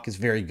Kirby Doc is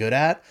very good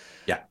at,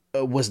 Yeah.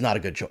 was not a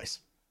good choice.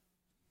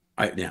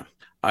 Yeah.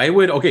 I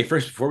would okay,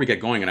 first before we get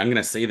going, and I'm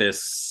gonna say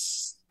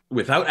this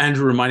without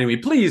Andrew reminding me,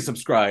 please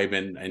subscribe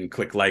and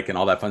click like and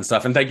all that fun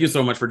stuff. And thank you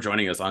so much for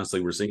joining us. Honestly,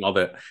 we're seeing all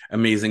the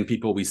amazing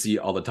people we see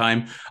all the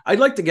time. I'd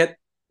like to get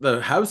the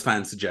House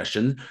fan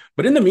suggestion,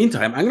 but in the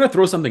meantime, I'm gonna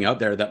throw something out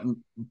there that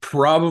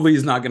probably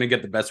is not gonna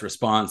get the best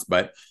response.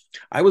 But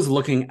I was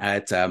looking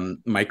at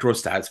micro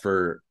stats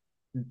for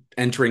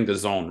entering the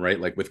zone, right?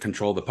 Like with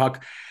control of the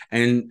puck.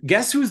 And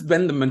guess who's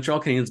been the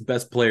Montreal Canadiens'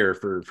 best player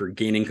for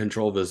gaining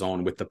control of the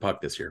zone with the puck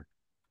this year?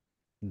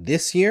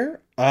 This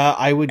year,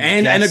 I would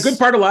And a guess... good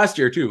part of last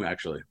year too,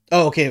 actually.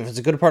 Oh, okay. If it's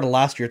a good part of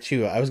last year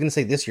too, I was going to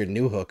say this year,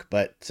 Newhook,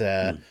 but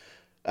Hmm.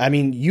 I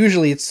mean,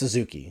 usually it's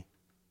Suzuki.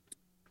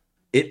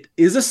 It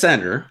is a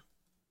center.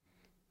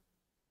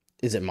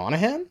 Is it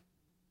Monahan?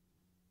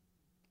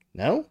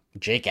 No,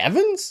 Jake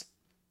Evans.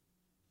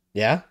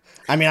 Yeah,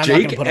 I mean, I'm not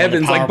going to Jake put him on the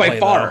Evans, power like by play,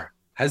 far,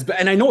 has been.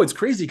 And I know it's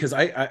crazy because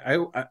I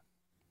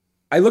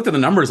looked at the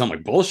numbers. I'm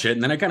like bullshit,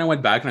 and then I kind of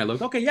went back and I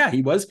looked. Okay, yeah,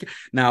 he was.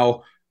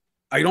 Now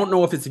I don't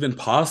know if it's even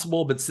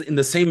possible, but in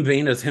the same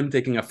vein as him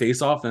taking a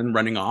face off and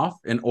running off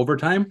in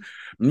overtime,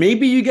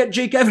 maybe you get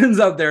Jake Evans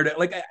out there to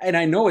like, and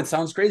I know it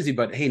sounds crazy,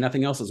 but hey,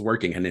 nothing else is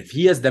working. And if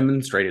he has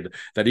demonstrated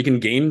that he can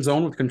game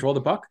zone with control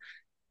of the puck,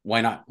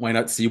 why not? Why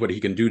not see what he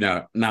can do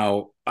now?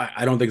 Now,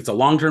 I don't think it's a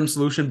long-term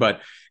solution,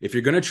 but if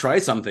you're going to try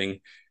something,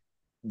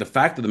 the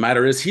fact of the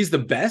matter is he's the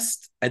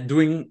best at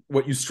doing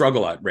what you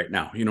struggle at right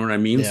now. You know what I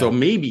mean? Yeah. So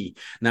maybe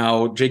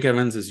now Jake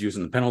Evans is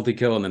using the penalty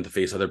kill and then to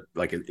face other,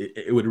 like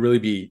it would really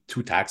be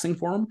too taxing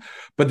for him,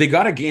 but they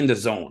got to gain the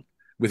zone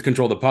with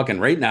control of the puck. And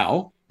right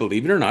now,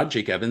 believe it or not,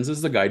 Jake Evans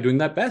is the guy doing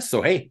that best.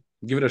 So, hey,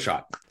 give it a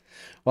shot.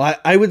 Well,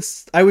 I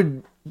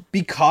would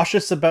be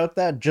cautious about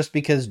that just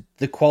because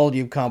the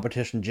quality of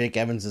competition Jake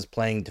Evans is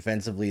playing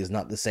defensively is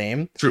not the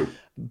same. True.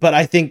 But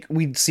I think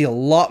we'd see a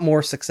lot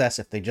more success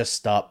if they just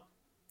stop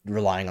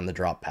relying on the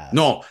drop pass.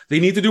 No, they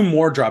need to do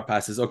more drop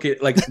passes. Okay,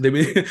 like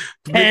they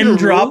 10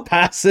 drop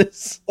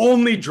passes.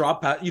 Only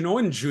drop pass. You know,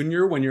 in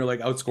junior when you're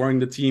like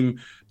outscoring the team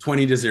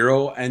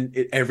 20-0 and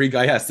every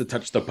guy has to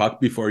touch the puck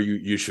before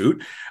you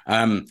shoot.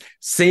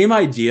 Same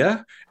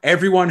idea.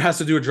 Everyone has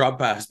to do a drop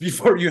pass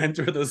before you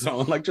enter the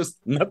zone. Like just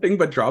nothing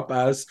but drop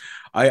pass.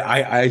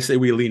 I say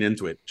we lean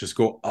into it. Just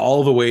go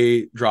all the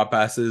way drop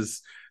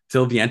passes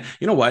till the end.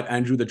 You know what,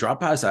 Andrew? The drop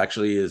pass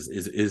actually is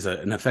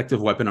an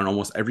effective weapon on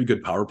almost every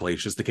good power play.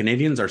 It's just the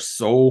Canadians are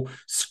so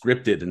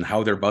scripted in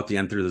how they're about to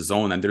enter the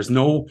zone, and there's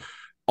no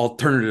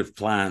alternative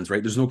plans,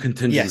 right? There's no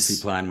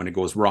contingency plan when it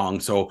goes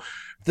wrong. So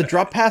the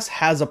drop pass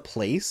has a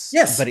place,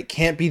 yes, but it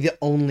can't be the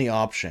only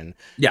option.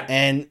 Yeah.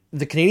 And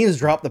the Canadians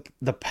drop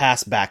the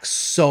pass back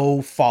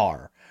so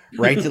far,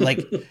 right? That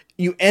like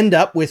you end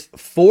up with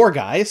 4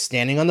 guys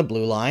standing on the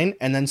blue line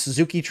and then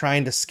Suzuki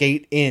trying to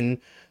skate in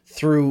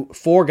through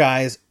 4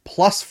 guys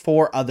plus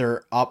 4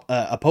 other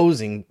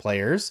opposing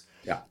players.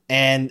 Yeah.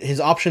 And his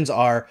options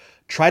are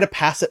try to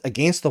pass it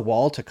against the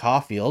wall to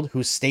Caulfield,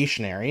 who's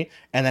stationary,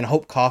 and then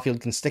hope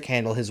Caulfield can stick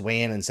handle his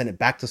way in and send it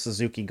back to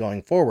Suzuki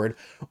going forward,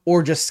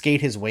 or just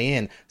skate his way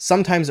in.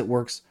 Sometimes it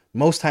works,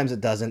 most times it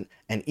doesn't,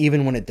 and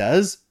even when it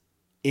does,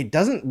 it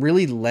doesn't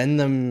really lend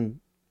them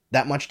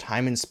that much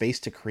time and space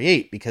to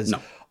create because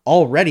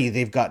already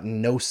they've got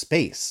no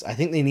space. I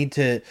think they need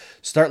to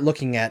start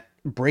looking at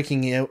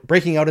breaking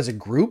out as a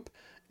group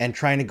and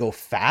trying to go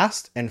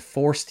fast and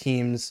force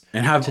teams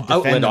and have to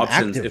outlet defend them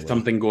options if actively.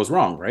 something goes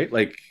wrong, right?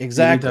 Like you need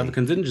to have a Exactly.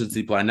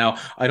 contingency plan. Now,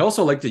 I'd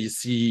also like to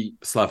see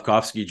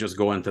Slavkovsky just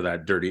go into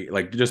that dirty,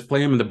 like just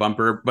play him in the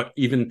bumper, but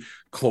even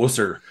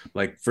closer,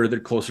 like further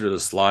closer to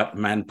the slot.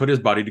 Man, put his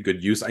body to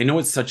good use. I know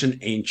it's such an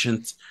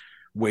ancient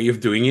way of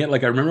doing it.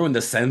 Like I remember when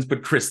the Sens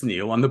put Chris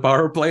Neil on the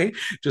power play,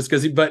 just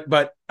because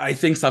but I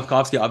think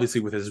Slavkovsky,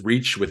 obviously with his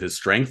reach, with his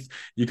strength,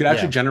 you could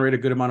actually Yeah. generate a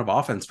good amount of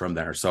offense from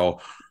there.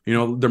 So, you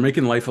know, they're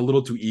making life a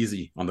little too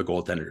easy on the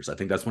goaltenders. I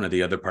think that's one of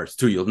the other parts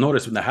too. You'll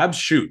notice when the Habs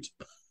shoot,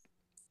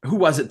 who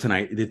was it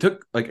tonight? They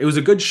took, like, it was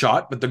a good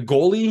shot, but the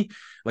goalie,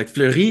 like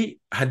Fleury,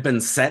 had been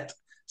set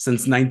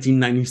since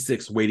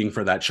 1996 waiting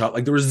for that shot.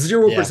 Like there was Yeah.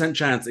 0%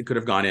 chance it could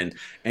have gone in,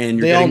 and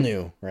you're They all getting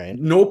knew, right?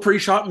 no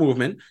pre-shot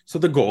movement, so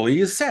the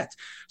goalie is set.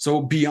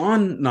 So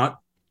beyond not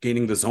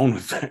gaining the zone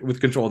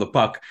with control of the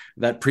puck,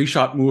 that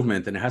pre-shot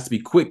movement, and it has to be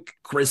quick,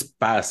 crisp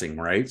passing,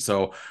 right?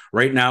 So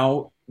right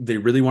now they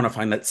really want to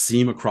find that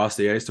seam across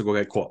the ice to go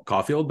get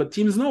Caulfield, but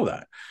teams know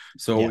that.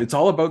 So Yeah. it's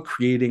all about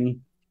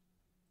creating.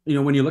 You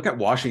know, when you look at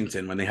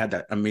Washington, when they had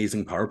that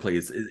amazing power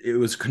plays, it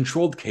was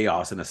controlled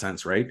chaos in a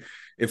sense, right?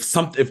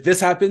 If this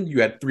happened,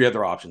 you had three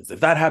other options. If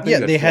that happened,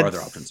 Yeah, you had four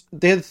other options.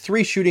 they had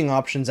three shooting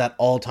options at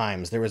all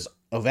times. There was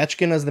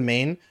Ovechkin as the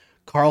main,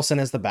 Carlson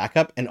as the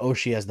backup, and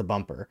Oshie as the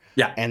bumper.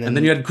 Yeah, And and then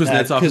then you had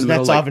Kuznetsov in the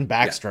middle, Kuznetsov like and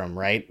yeah. Backstrom,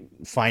 right?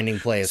 Finding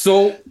plays.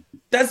 So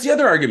that's the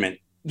other argument.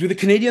 Do the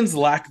Canadiens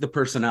lack the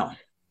personnel?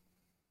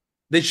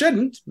 They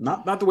shouldn't.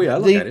 Not the way I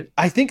look at it.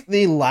 I think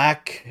they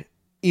lack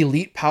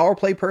elite power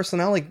play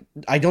personnel. Like,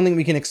 I don't think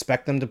we can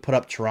expect them to put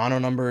up Toronto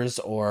numbers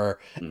or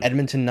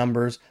Edmonton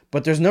numbers,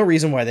 but there's no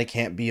reason why they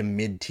can't be a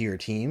mid-tier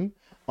team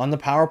on the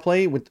power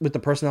play with the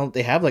personnel that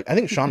they have. Like, I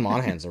think Sean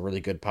Monahan's a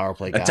really good power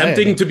play guy.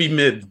 Attempting to be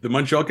mid, the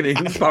Montreal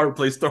Canadiens power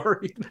play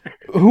story.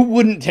 Who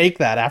wouldn't take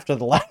that after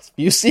the last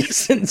few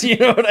seasons? You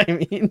know what I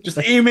mean? Just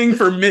aiming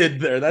for mid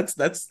there. That's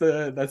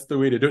the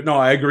way to do it. No,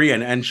 I agree.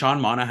 And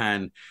Sean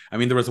Monahan, I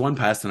mean, there was one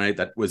pass tonight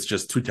that was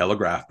just too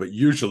telegraphed, but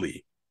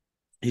usually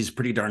he's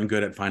pretty darn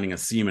good at finding a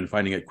seam and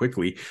finding it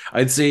quickly.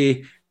 I'd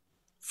say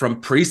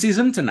from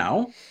preseason to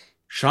now,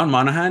 Sean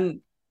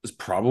Monahan has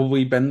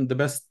probably been the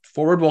best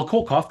forward. Well,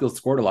 Cole Caulfield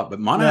scored a lot, but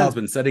Monahan's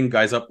been setting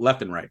guys up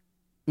left and right.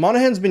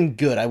 Monahan's been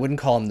good. I wouldn't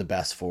call him the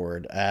best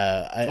forward.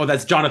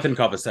 That's Jonathan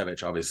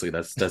Kovacevic, obviously.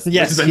 That's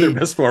yes, been their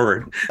best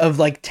forward. Of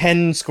like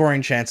 10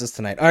 scoring chances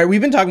tonight. All right, we've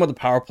been talking about the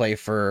power play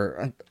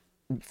for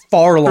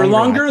far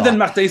longer than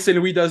Martin St.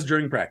 Louis does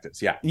during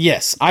practice. Yeah.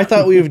 Yes, I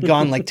thought we had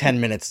gone like 10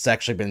 minutes. It's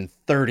actually been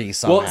 30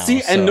 somehow. Well,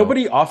 see, and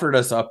nobody offered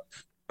us up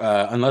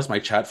unless my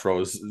chat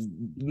froze.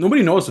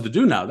 Nobody knows what to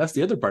do now. That's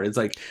the other part. It's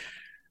like,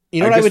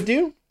 you know what I would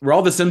do? We're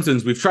all the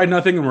Simpsons. We've tried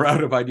nothing and we're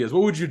out of ideas.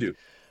 What would you do?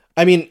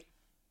 I mean,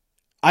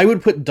 I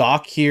would put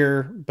Doc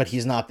here, but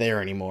he's not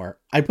there anymore.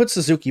 I'd put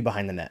Suzuki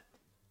behind the net.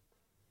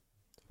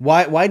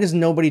 Why does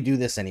nobody do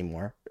this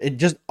anymore? It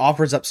just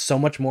offers up so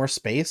much more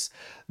space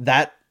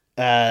that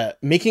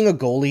making a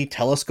goalie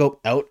telescope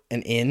out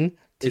and in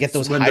to get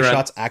those high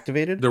shots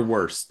activated. They're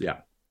worse, yeah.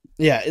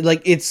 Yeah,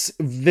 like it's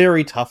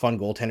very tough on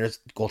goaltenders.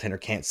 Goaltender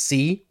can't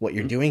see what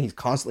you're doing. He's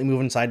constantly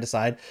moving side to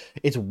side.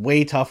 It's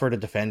way tougher to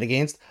defend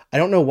against. I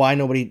don't know why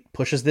nobody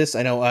pushes this.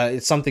 I know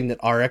it's something that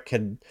Arik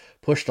had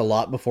pushed a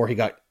lot before he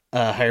got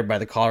hired by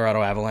the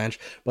Colorado Avalanche.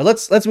 But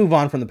let's move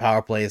on from the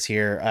power plays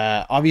here.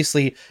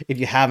 Obviously, if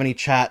you have any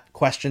chat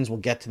questions, we'll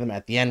get to them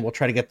at the end. We'll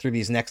try to get through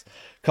these next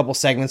couple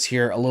segments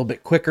here a little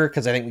bit quicker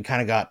because I think we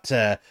kind of got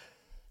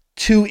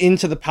too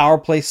into the power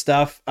play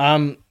stuff.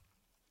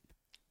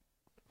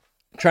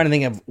 Trying to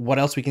think of what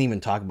else we can even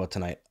talk about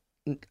tonight.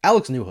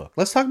 Alex Newhook.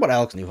 Let's talk about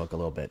Alex Newhook a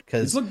little bit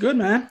because he's looked good,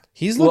 man.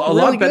 He's looked a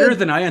really lot better good.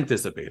 than I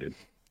anticipated.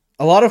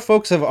 A lot of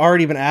folks have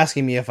already been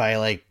asking me if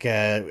I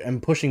am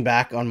pushing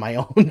back on my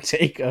own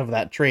take of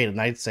that trade,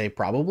 and I'd say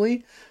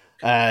probably.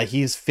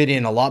 He's fit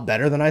in a lot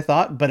better than I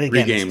thought, but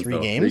again, it's three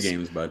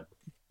games.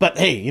 But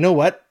hey, you know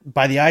what?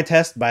 By the eye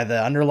test, by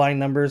the underlying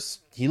numbers,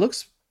 he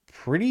looks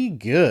pretty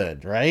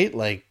good, right?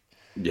 Like,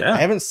 yeah, I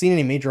haven't seen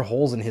any major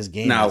holes in his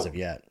game as of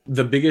yet.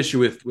 The big issue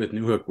with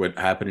Newhook, what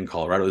happened in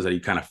Colorado, is that he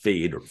kind of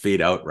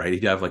fade out, right?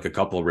 He'd have like a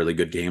couple of really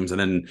good games, and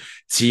then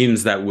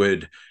teams that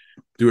would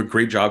do a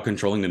great job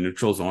controlling the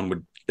neutral zone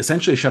would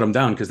essentially shut him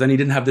down because then he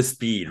didn't have the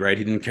speed, right?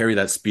 He didn't carry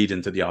that speed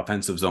into the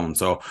offensive zone.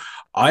 So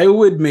I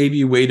would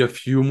maybe wait a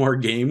few more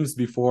games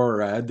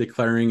before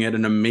declaring it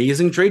an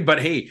amazing trade.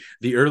 But hey,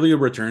 the earlier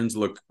returns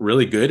look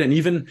really good. And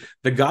even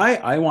the guy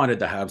I wanted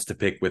the Habs to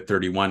pick with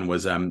 31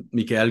 was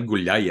Mikhail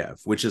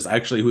Gulyayev, which is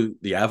actually who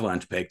the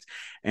Avalanche picked.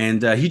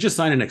 And he just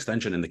signed an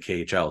extension in the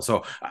KHL.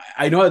 So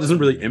I know that doesn't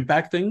really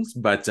impact things,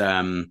 but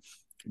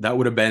that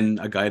would have been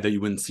a guy that you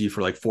wouldn't see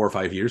for like 4 or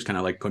 5 years, kind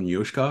of like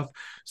Konyushkov.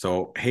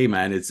 So, hey,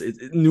 man,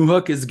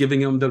 Newhook is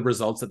giving them the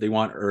results that they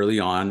want early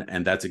on.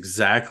 And that's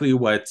exactly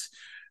what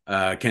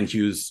Kent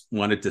Hughes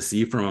wanted to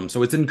see from him.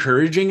 So it's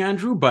encouraging,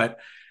 Andrew, but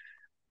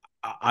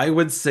I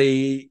would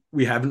say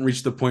we haven't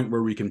reached the point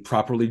where we can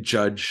properly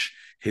judge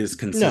his No.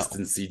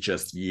 consistency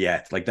just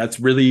yet. Like that's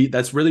really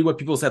what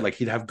people said. Like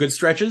he'd have good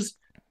stretches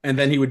and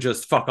then he would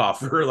just fuck off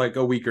for like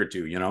a week or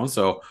two, you know?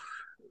 So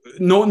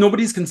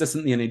nobody's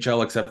consistent in the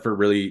NHL except for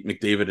really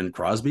McDavid and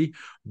Crosby.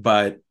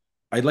 But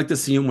I'd like to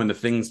see him when the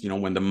things,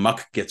 when the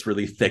muck gets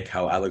really thick,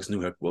 how Alex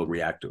Newhook will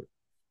react to it.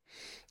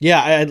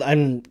 Yeah,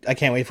 I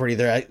can't wait for it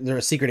either. There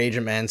a secret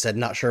agent man said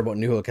not sure about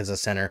Newhook as a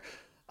center.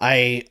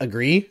 I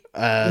agree.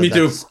 Me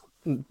too. That's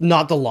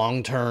not the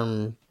long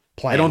term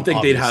I plan. don't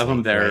think they'd have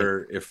Obviously, him right?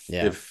 there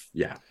Yeah, if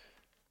yeah.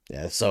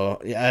 yeah.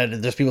 So yeah,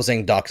 there's people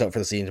saying Doc's out for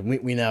the season.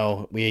 We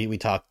know we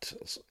talked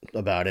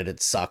about it.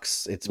 It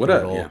sucks. It's What a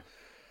brutal. yeah.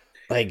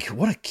 Like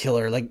what a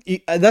killer!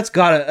 Like that's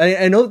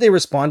gotta. I know that they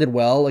responded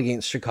well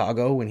against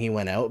Chicago when he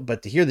went out,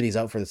 but to hear that he's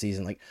out for the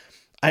season, like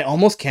I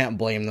almost can't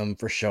blame them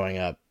for showing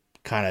up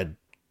kind of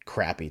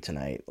crappy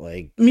tonight.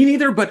 Like Me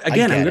neither, but I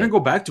again, I'm get gonna it. go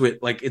back to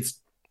it. Like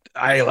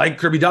I like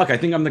Kirby Doc. I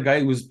think I'm the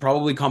guy who's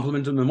probably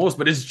complimented him the most,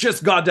 but it's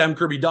just goddamn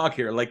Kirby Doc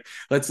here. Like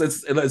let's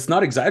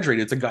not exaggerate.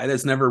 It's a guy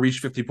that's never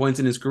reached 50 points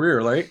in his career,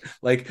 right?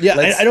 Like Yeah, I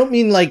let's don't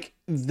mean like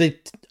the.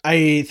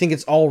 I think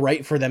it's all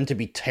right for them to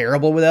be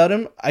terrible without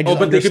him. I oh, just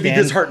but they could be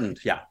understand, disheartened.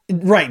 Yeah.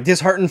 right?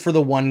 Disheartened for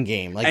the one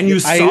game. Like And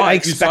you saw I it,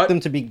 you saw expect it them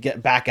to be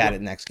get back at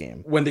it next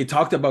game. when they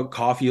talked about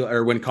Caulfield,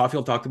 or when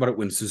Caulfield talked about it,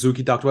 when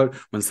Suzuki talked about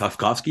it, when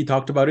Slavkovsky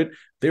talked about it,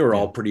 they were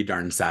Yeah, all pretty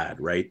darn sad,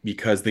 right?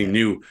 Because they yeah.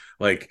 knew,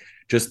 like,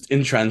 just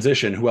in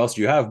transition, who else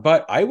do you have?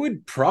 But I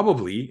would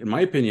probably, in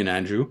my opinion,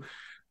 Andrew,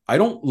 I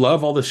don't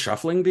love all the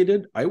shuffling they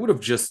did. I would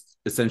have just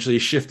essentially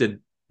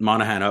shifted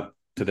Monahan up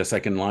to the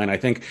second line. I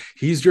think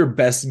he's your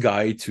best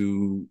guy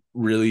to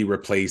really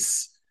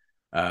replace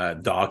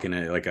Doc in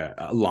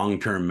a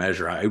long-term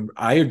measure.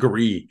 I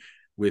agree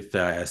with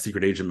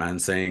Secret Agent Man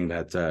saying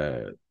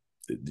that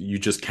you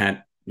just can't,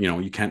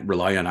 you can't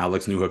rely on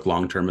Alex Newhook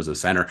long-term as a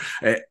center.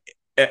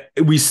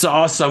 We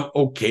saw some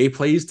okay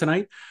plays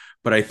tonight,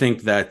 but I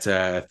think that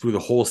through the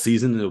whole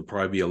season, it'll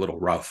probably be a little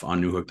rough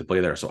on Newhook to play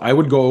there. So I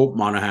would go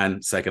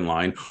Monahan second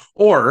line,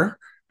 or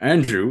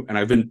Andrew, and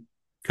I've been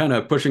kind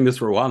of pushing this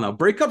for a while now,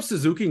 break up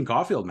Suzuki and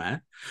Caulfield,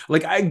 man.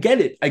 Like, I get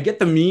it. I get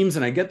the memes,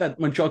 and I get that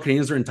Montreal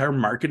Canadiens, their entire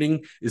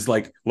marketing is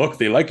like, look,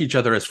 they like each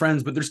other as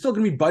friends, but they're still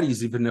going to be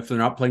buddies even if they're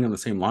not playing on the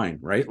same line,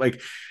 right?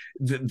 Like,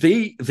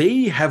 they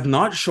have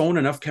not shown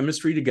enough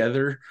chemistry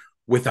together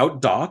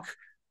without Doc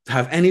to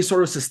have any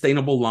sort of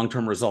sustainable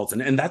long-term results.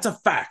 And that's a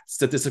fact,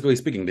 statistically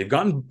speaking. They've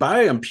gotten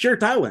by on pure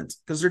talent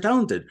because they're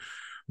talented.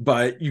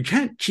 But you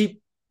can't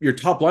keep your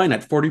top line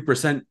at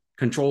 40%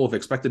 control of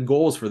expected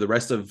goals for the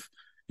rest of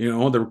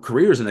their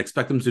careers and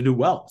expect them to do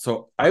well.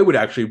 So I would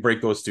actually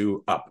break those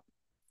two up.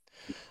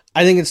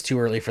 I think it's too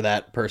early for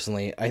that.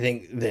 Personally, I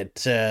think that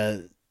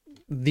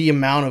the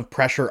amount of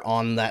pressure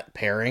on that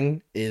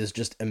pairing is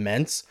just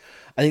immense.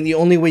 I think the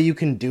only way you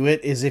can do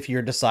it is if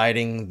you're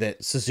deciding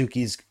that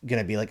Suzuki's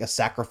going to be like a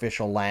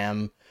sacrificial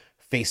lamb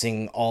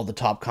facing all the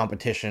top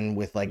competition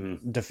with like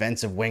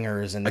defensive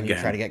wingers, and then you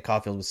try to get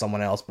Caulfield with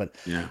someone else. But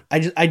Yeah.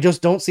 I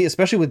just don't see,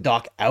 especially with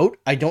Doc out,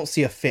 I don't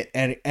see a fit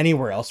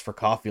anywhere else for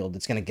Caulfield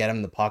that's going to get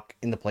him the puck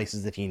in the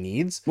places that he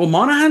needs. Well,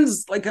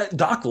 Monahan's like a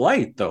Doc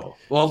Light, though.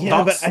 Well,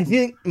 Yeah, but I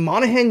think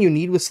Monahan you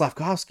need with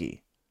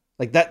Slavkovsky.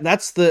 Like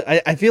that's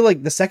I feel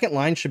like the second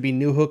line should be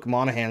Newhook,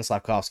 Monahan,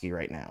 Slavkovsky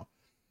right now.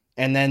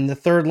 And then the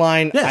third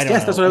line, I don't know,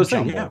 that's what I was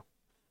saying. jumble. Yeah.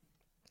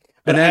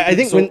 But And then, I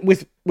think so,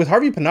 with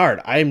Harvey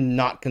Pinard, I'm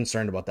not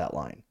concerned about that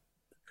line.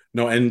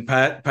 no, and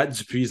Pat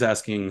Dupuis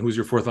asking who's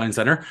your fourth line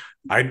center.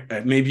 I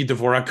maybe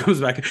Dvorak comes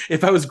back.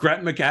 If I was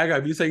Grant McCagg,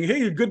 I'd be saying,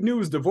 "Hey, good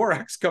news,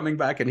 Dvorak's coming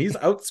back, and he's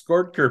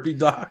outscored Kirby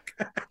Doc."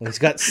 He's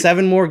got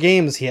 7 more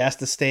games he has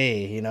to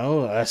stay,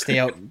 stay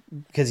out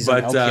because he's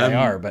on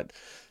LTIR. But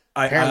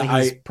apparently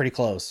he's pretty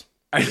close.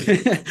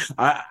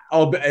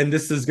 And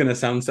this is gonna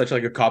sound such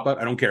like a cop out.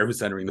 I don't care who's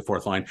centering the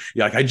fourth line.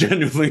 Yeah, like I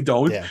genuinely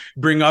don't. Yeah.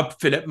 Bring up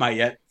Philippe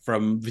Maillet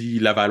from the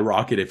Laval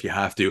Rocket if you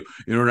have to. You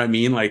know what I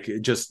mean? Like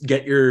just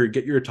get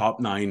your top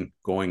 9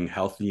 going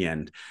healthy.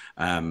 And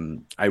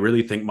I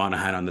really think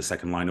Monahan on the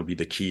second line will be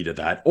the key to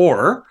that.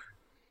 Or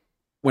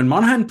when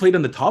Monahan played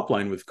on the top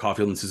line with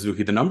Caulfield and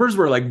Suzuki, the numbers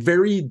were like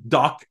very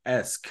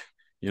Doc-esque.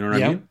 You know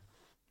what I mean?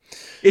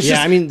 It's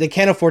I mean, they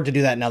can't afford to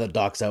do that now that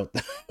Doc's out.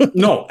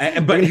 No,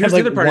 but here's the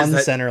other part: one is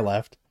that center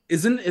left.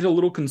 isn't it a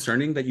little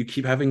concerning that you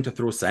keep having to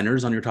throw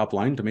centers on your top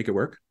line to make it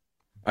work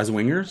as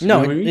wingers?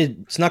 No, you know what I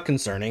mean? it's not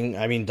concerning.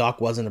 I mean,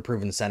 Doc wasn't a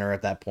proven center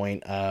at that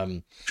point.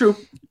 True.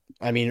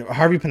 I mean,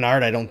 Harvey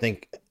Pinard, I don't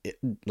think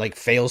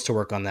fails to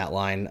work on that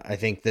line. I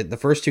think that the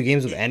first 2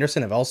 games with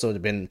Anderson have also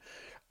been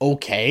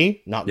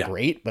okay, not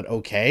great, but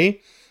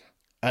okay.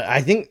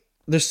 I think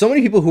there's so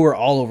many people who are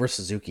all over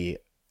Suzuki.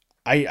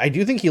 I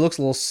do think he looks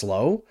a little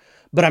slow,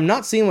 but I'm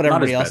not seeing what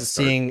everybody else is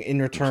seeing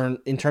in return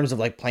in terms of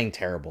like playing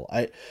terrible.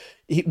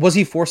 Was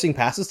he forcing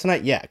passes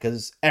tonight? Yeah,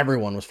 because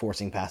everyone was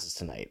forcing passes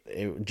tonight.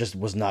 It just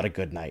was not a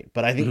good night.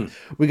 But I think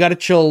we got to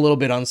chill a little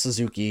bit on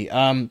Suzuki.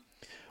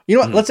 You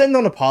know what? Let's end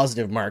on a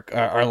positive, Mark.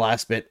 Our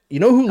last bit. You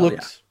know who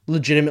looked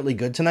legitimately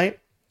good tonight?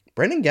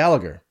 Brendan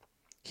Gallagher.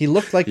 He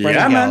looked like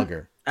Brendan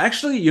Gallagher.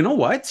 Actually, you know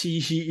what?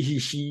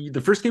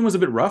 The first game was a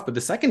bit rough, but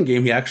the second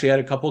game he actually had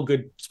a couple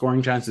good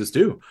scoring chances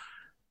too.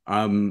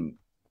 Um,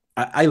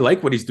 I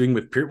like what he's doing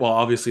with Pierce. Well,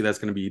 obviously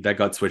that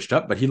got switched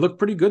up, but he looked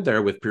pretty good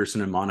there with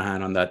Pearson and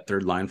Monahan on that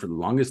third line for the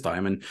longest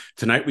time. And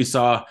tonight we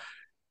saw,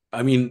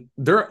 I mean,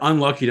 they're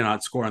unlucky to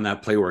not score on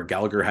that play where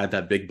Gallagher had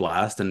that big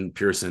blast and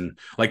Pearson,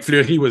 like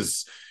Fleury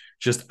was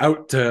just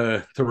out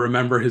to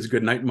remember his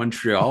good night in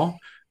Montreal,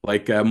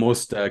 like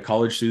most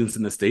college students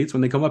in the States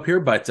when they come up here.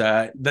 But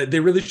they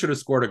really should have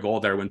scored a goal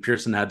there when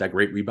Pearson had that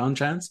great rebound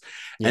chance.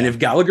 And Yeah. if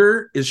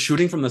Gallagher is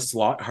shooting from the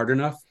slot hard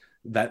enough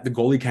that the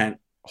goalie can't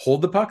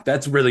hold the puck,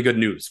 that's really good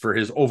news for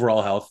his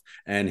overall health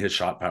and his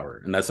shot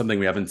power. And that's something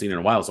we haven't seen in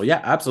a while. So, yeah,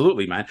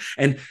 absolutely, man.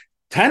 And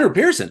Tanner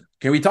Pearson,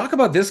 can we talk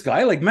about this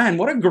guy? Like, man,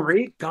 what a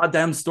great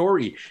goddamn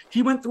story.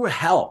 He went through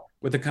hell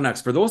with the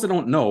Canucks. For those that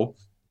don't know,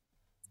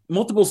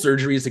 multiple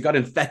surgeries. He got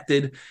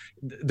infected.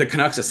 The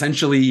Canucks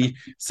essentially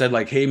said,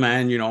 like, hey,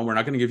 man, we're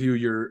not going to give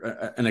you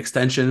an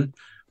extension.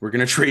 We're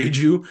going to trade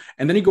you.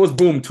 And then he goes,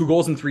 boom, 2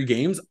 goals in 3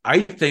 games.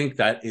 I think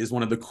that is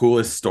one of the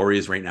coolest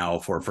stories right now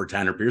for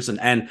Tanner Pearson.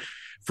 And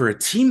for a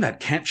team that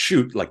can't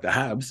shoot like the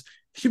Habs,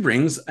 he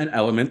brings an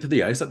element to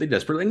the ice that they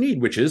desperately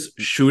need, which is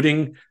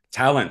shooting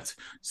talent.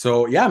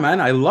 So, yeah, man,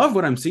 I love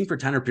what I'm seeing for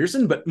Tanner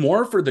Pearson, but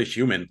more for the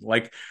human.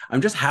 Like, I'm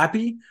just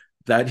happy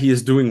that he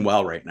is doing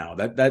well right now.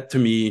 That to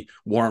me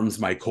warms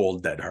my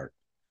cold, dead heart.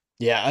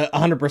 Yeah,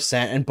 100%.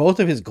 And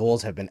both of his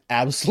goals have been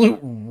absolute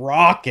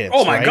rockets.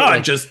 Oh my right? God,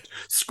 like, just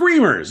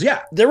screamers.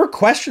 Yeah. There were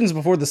questions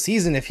before the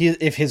season if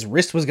his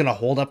wrist was going to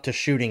hold up to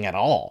shooting at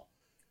all.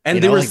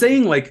 And they were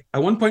saying, like,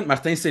 at one point,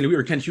 Martin St. Louis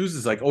or Kent Hughes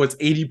is like, oh, it's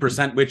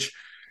 80%, which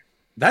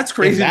that's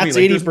crazy. That's to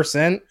me. Like,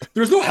 80%.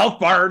 There's no health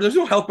bar. There's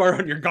no health bar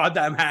on your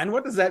goddamn hand.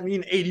 What does that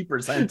mean,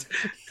 80%?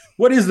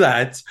 What is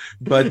that?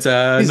 But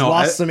he's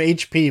lost some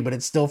HP, but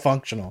it's still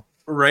functional.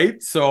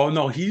 Right. So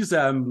no, he's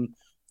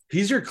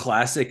your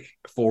classic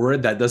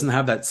forward that doesn't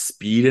have that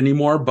speed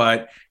anymore,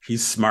 but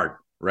he's smart,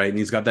 right? And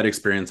he's got that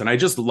experience. And I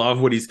just love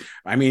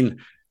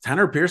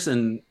Tanner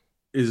Pearson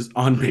is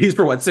on pace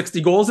for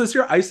 60 goals this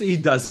year. I say he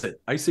does it.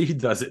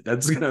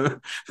 That's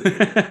gonna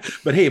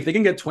but hey, if they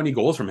can get 20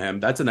 goals from him,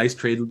 that's a nice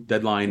trade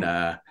deadline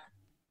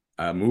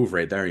move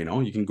right there.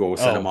 You can go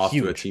set him off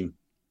huge. To a team.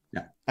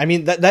 Yeah. I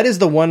mean, that is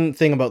the one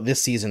thing about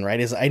this season, right?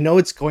 Is I know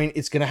it's going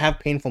to have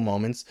painful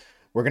moments.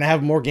 We're going to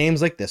have more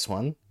games like this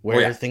one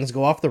where things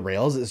go off the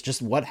rails. It's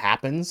just what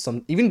happens.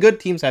 Even good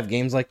teams have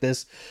games like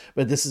this,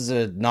 but this is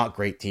a not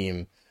great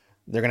team.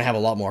 They're going to have a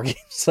lot more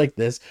games like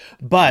this.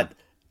 But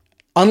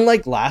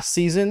unlike last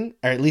season,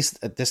 or at least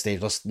at this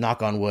stage, let's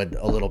knock on wood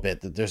a little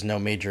bit that there's no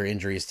major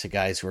injuries to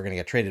guys who are going to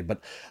get traded.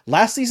 But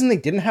last season, they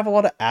didn't have a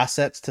lot of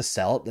assets to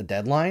sell at the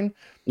deadline.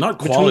 Not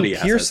quality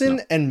Between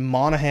Pearson and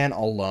Monahan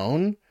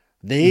alone,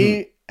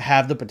 they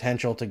have the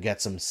potential to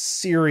get some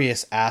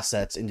serious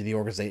assets into the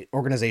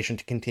organization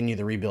to continue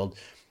the rebuild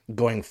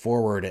going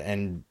forward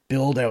and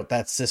build out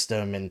that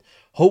system and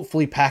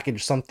hopefully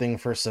package something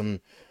for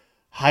some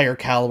higher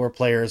caliber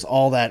players,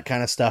 all that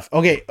kind of stuff.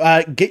 Okay,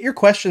 get your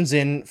questions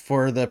in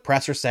for the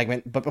presser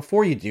segment, but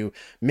before you do,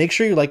 make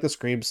sure you like the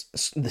scream.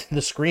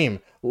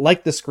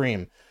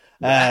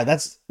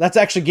 That's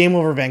actually Game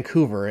Over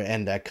Vancouver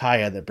and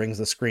Kaya that brings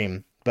the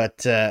scream. But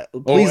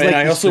please,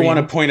 I also want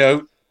to point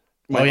out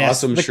my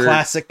awesome the shirt.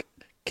 Classic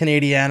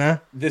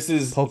Canadiana. This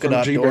is Polka from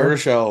dot G. door.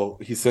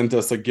 Baruchel. He sent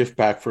us a gift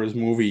pack for his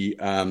movie.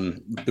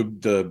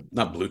 The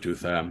not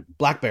Bluetooth.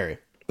 Blackberry,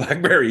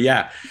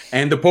 yeah.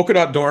 And the polka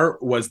dot door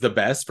was the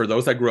best for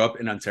those that grew up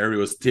in Ontario.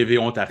 It was TV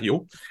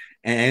Ontario.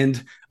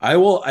 And I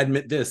will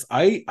admit this.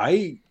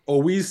 I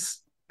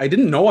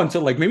didn't know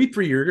until like maybe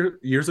 3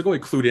 years ago, I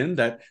clued in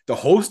that the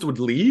host would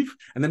leave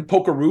and then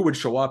Pokeroo would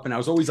show up. And I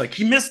was always like,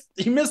 he missed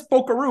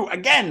Pokeroo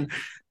again.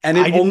 And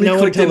it only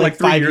clicked in like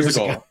 3 years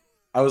ago.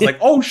 I was like,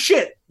 oh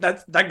shit,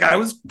 that guy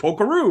was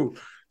Pokeroo.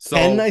 So,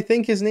 Ken, I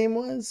think his name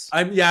was.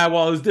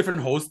 Well, it was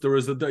different hosts. There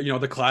was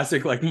the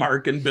classic like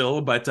Mark and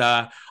Bill, but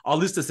all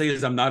this to say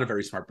is I'm not a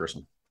very smart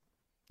person.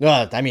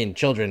 Well, I mean,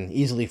 children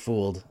easily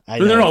fooled.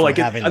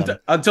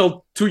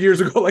 Until 2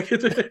 years ago, like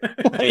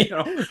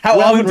how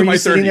well often were you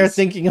sitting there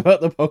thinking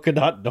about the polka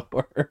dot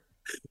door?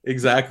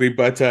 Exactly,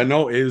 but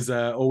no, it is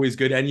always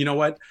good. And you know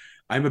what?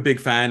 I'm a big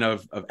fan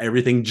of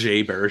everything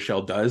Jay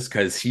Baruchel does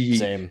because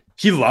he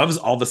loves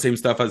all the same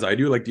stuff as I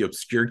do, like the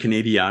obscure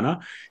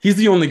Canadiana. He's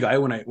the only guy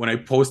when I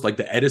post like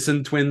the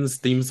Edison Twins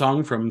theme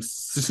song from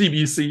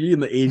CBC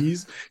in the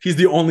 80s, he's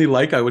the only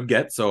like I would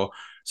get. So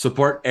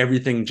support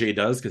everything Jay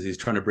does because he's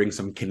trying to bring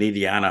some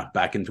Canadiana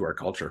back into our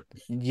culture.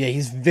 Yeah,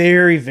 he's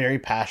very, very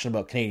passionate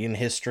about Canadian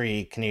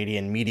history,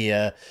 Canadian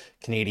media,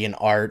 Canadian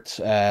art,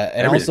 and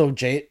everything. Also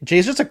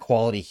Jay's just a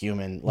quality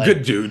human. Like,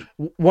 good dude.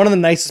 One of the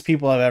nicest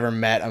people I've ever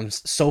met. I'm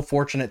so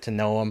fortunate to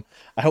know him.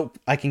 I hope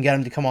I can get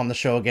him to come on the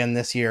show again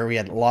this year. We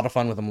had a lot of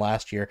fun with him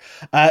last year.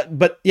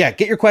 But yeah,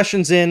 get your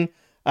questions in.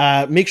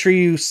 Make sure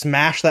you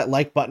smash that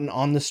like button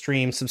on the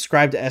stream.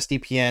 Subscribe to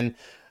SDPN.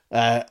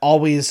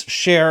 Always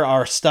share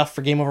our stuff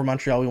for Game Over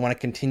Montreal. We want to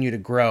continue to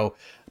grow.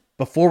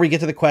 Before we get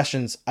to the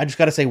questions, I just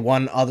got to say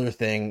one other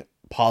thing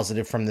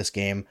positive from this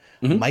game.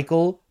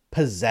 Michael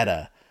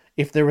Pezzetta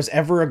if there was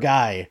ever a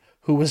guy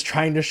who was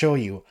trying to show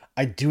you,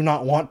 I do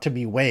not want to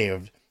be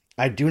waived,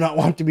 I do not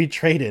want to be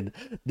traded,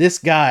 this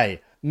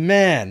guy,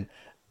 man,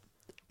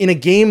 in a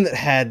game that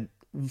had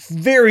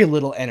very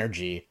little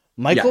energy,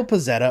 Michael Yeah.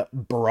 Pezzetta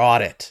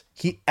brought it.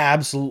 He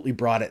absolutely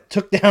brought it.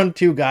 Took down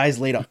two guys,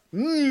 laid a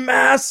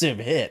massive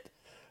hit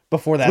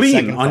before that Clean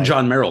second on fight.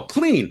 John Merrill.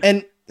 Clean.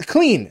 And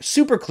clean,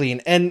 super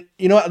clean. And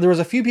you know, there was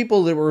a few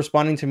people that were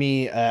responding to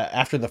me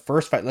after the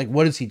first fight, like,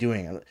 what is he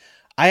doing?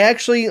 I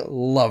actually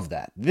love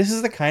that. This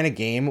is the kind of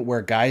game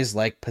where guys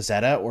like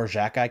Pezzetta or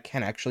Xhaka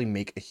can actually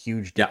make a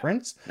huge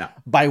difference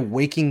by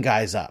waking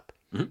guys up.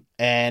 Mm-hmm.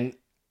 And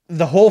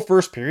the whole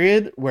first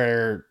period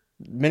where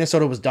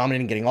Minnesota was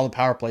dominating, getting all the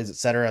power plays,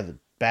 etc., the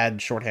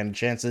bad shorthanded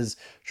chances,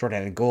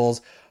 shorthanded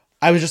goals,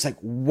 I was just like,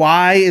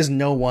 why is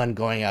no one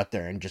going out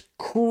there and just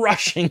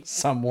crushing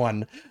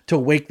someone to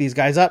wake these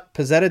guys up?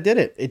 Pezzetta did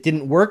it. It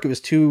didn't work. It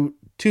was too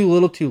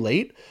little, too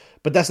late.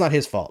 But that's not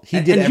his fault. He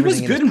did, and he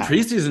was everything good in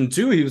preseason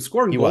too. He was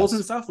scoring goals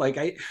and stuff.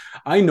 Like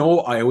I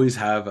know I always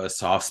have a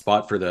soft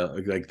spot for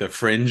the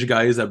fringe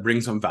guys that bring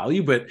some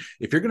value. But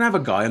if you're gonna have a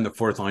guy on the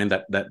fourth line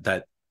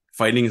that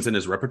fighting is in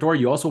his repertoire,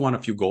 you also want a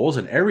few goals.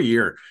 And every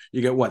year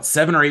you get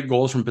 7 or 8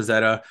 goals from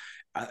Pezzetta.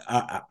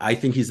 I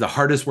think he's the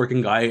hardest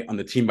working guy on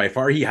the team by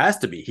far. He has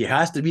to be. He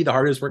has to be the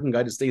hardest working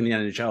guy to stay in the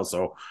NHL.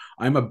 So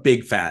I'm a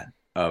big fan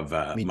of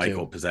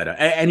Michael Pezzetta.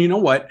 And you know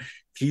what?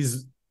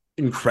 He's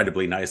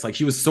incredibly nice. Like,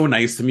 he was so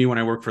nice to me when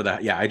I worked for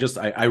that. Yeah,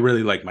 I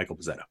really like Michael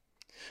Pezzetta.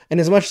 And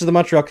as much as the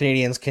Montreal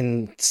Canadiens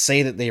can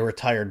say that they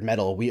retired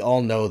metal, we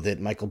all know that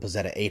Michael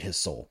Pezzetta ate his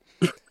soul.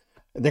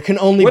 There can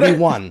only be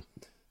one.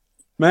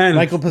 Man,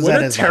 Michael Pezzetta,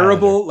 what a is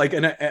terrible, like,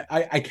 and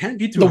I can't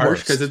be too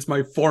harsh because it's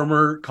my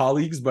former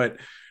colleagues, but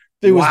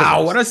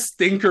wow, what a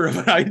stinker of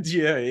an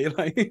idea. Eh?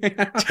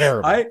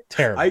 Like,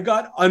 terrible. I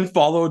got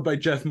unfollowed by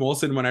Jeff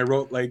Molson when I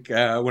wrote, like,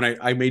 when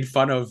I made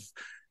fun of,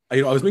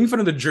 I was making fun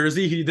of the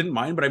jersey. He didn't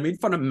mind, but I made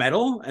fun of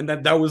metal, and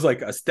that was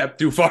like a step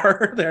too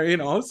far there, you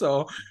know?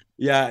 So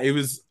yeah,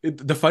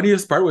 the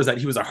funniest part was that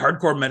he was a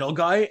hardcore metal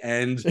guy,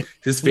 and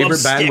his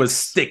favorite band was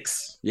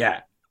Styx.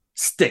 Yeah,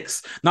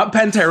 Styx. Not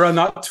Pantera,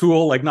 not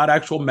Tool, like, not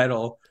actual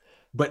metal,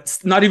 but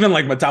not even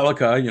like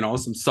Metallica, you know,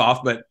 some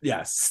soft, but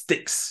yeah,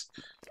 Styx.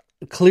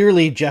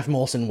 Clearly Jeff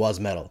Molson was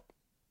metal.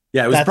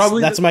 Yeah, it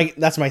was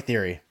that's my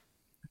theory.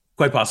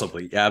 Quite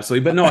possibly. Yeah,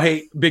 absolutely. But no,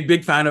 hey,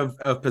 big fan of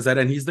Pezzetta.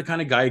 And he's the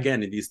kind of guy,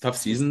 again, in these tough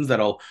seasons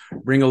that'll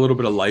bring a little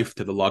bit of life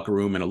to the locker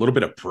room and a little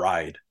bit of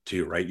pride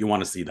too, right? You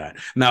want to see that.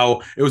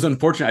 Now, it was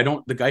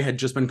unfortunate. The guy had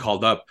just been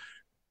called up.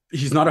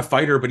 He's not a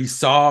fighter, but he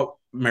saw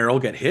Merrill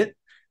get hit.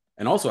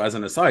 And also, as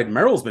an aside,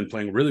 Merrill's been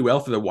playing really well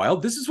for the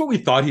Wild. This is what we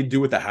thought he'd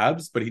do with the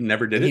Habs, but he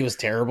never did it. He was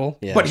terrible.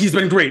 Yeah. But he's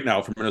been great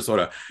now for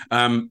Minnesota.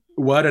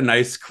 What a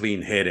nice,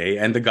 clean hit, eh?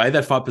 And the guy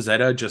that fought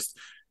Pezzetta just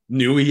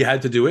knew he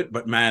had to do it,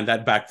 but man,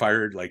 that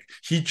backfired. Like,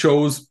 he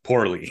chose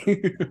poorly.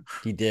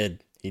 He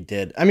did.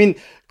 I mean,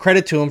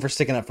 credit to him for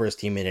sticking up for his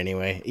teammate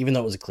anyway, even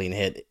though it was a clean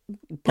hit.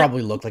 It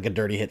probably looked like a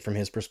dirty hit from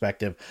his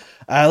perspective.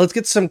 Let's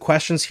get some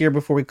questions here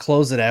before we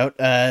close it out.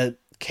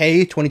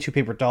 K22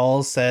 Paper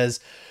Dolls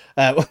says,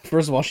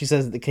 first of all, she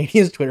says the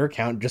Canadiens Twitter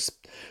account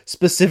just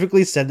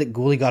specifically said that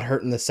Gooley got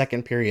hurt in the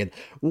second period.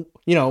 You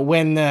know,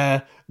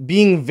 when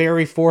being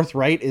very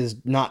forthright is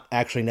not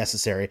actually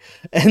necessary.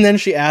 And then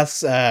she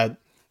asks,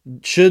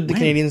 should the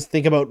Canadiens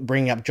think about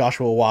bringing up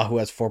Joshua Waugh, who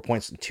has 4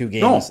 points in 2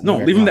 games? No,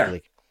 leave him there.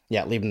 League?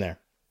 Yeah, leave him there.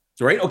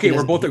 Right? Okay,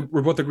 we're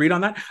both agreed on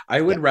that. I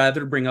would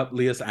rather bring up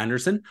Elias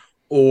Anderson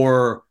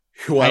or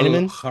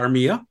Joel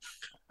Armia.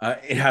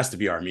 It has to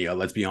be Armia,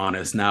 let's be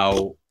honest.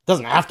 Now,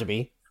 doesn't have to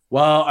be.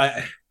 Well,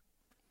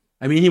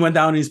 I mean, he went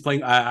down and he's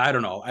playing. I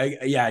don't know.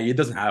 It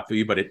doesn't have to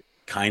be, but it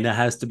kind of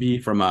has to be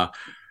from a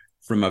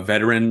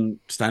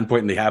veteran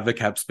standpoint, and they have the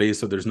cap space,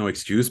 so there's no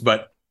excuse.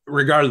 But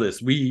regardless,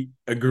 we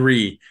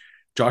agree.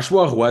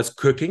 Joshua was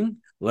cooking.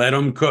 Let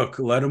him cook.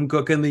 Let him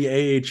cook in the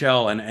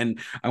AHL. And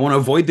I want to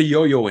avoid the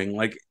yo-yoing.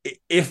 Like,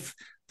 if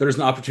there's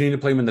an opportunity to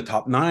play him in the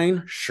top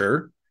 9,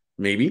 sure,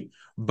 maybe.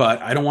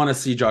 But I don't want to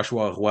see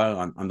Joshua Roy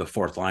on the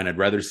fourth line. I'd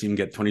rather see him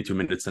get 22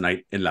 minutes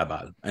tonight in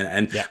Laval.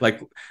 And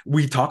like,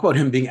 we talk about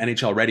him being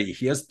NHL ready.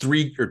 He has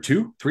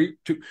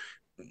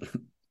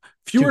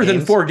fewer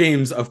than 4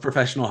 games of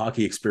professional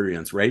hockey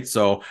experience, right?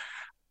 So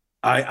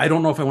I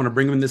don't know if I want to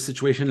bring him in this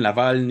situation.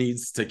 Laval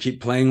needs to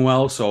keep playing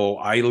well, so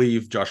I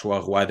leave Joshua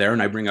Roy there,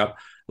 and I bring up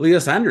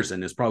Elias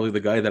Anderson is probably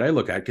the guy that I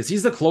look at because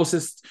he's the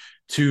closest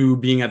to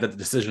being at the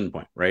decision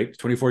point, right?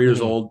 24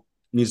 years old,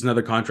 needs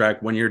another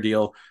contract, 1-year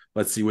deal.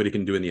 Let's see what he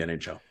can do in the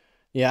NHL.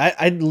 Yeah,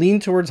 I'd lean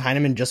towards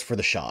Heineman just for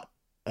the shot.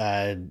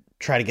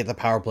 Try to get the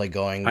power play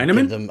going.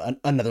 Heineman? Give them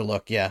another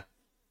look, yeah.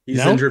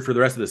 He's injured for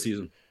the rest of the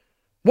season.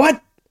 What?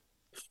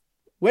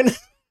 When?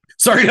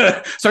 Sorry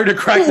to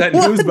crack that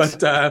news,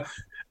 but...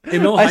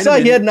 Emil I saw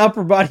he had an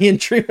upper body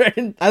injury.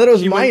 I thought it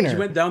was minor. He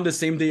went down the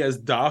same day as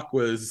Doc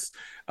was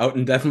out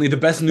indefinitely. The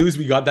best news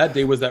we got that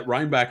day was that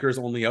Reinbacher is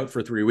only out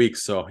for 3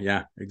 weeks. So,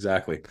 yeah,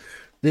 exactly.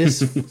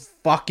 This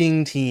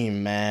fucking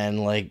team, man.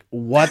 Like,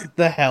 what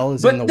the hell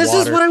is in the But this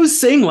is water? what I was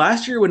saying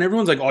last year when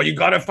everyone's like, "Oh, you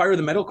got to fire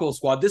the medical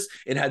squad."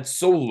 It had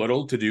so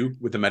little to do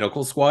with the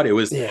medical squad. It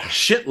was Yeah.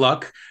 shit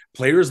luck,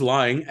 players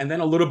lying, and then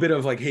a little bit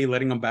of like, "Hey,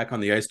 letting them back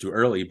on the ice too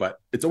early." But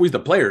it's always the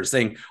players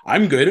saying,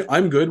 I'm good,"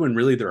 when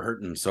really they're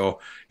hurting. So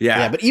Yeah,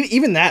 yeah, but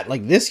even that,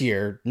 like this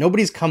year,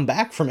 nobody's come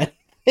back from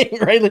anything,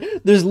 right? Like,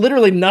 there's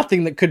literally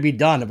nothing that could be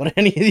done about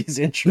any of these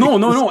injuries.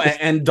 no.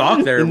 And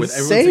Doc there with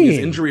everyone saying he's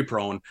Insane. injury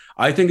prone.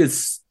 I think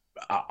it's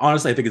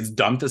honestly, I think it's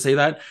dumb to say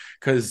that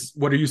because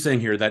what are you saying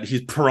here? That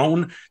he's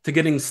prone to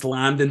getting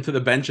slammed into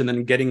the bench and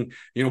then getting,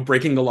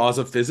 breaking the laws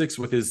of physics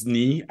with his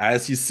knee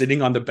as he's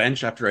sitting on the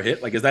bench after a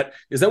hit? Like, is that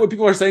what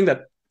people are saying,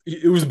 that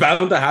it was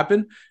bound to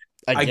happen?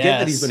 I I get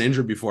that he's been guess.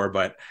 injured before,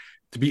 but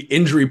to be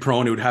injury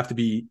prone, it would have to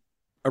be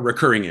a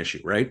recurring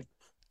issue, right?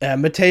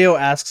 Mateo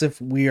asks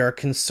if we are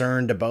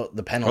concerned about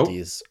the Oh,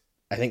 penalties.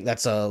 I think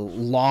that's a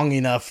long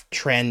enough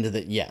trend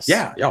that yes.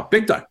 yeah,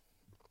 big time.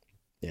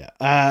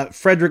 Yeah.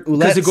 Frederick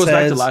Because Ouellette it goes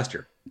back to says, last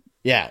year.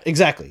 yeah,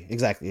 exactly.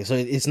 So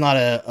it's not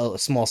a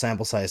small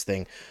sample size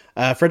thing.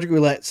 Frederick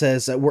Ouellette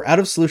says, we're out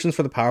of solutions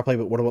for the power play,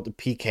 but what about the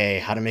PK?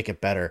 How to make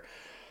it better?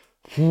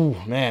 Whew,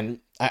 man,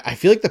 I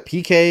feel like the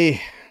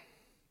PK,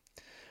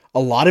 a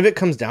lot of it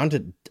comes down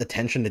to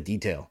attention to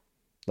detail,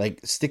 like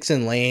sticks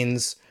and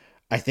lanes.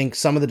 I think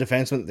some of the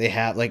defensemen they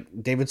have, like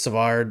David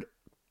Savard,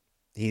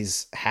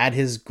 he's had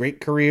his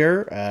great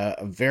career,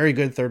 a very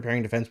good third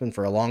pairing defenseman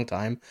for a long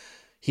time.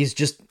 He's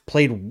just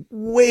played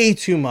way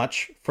too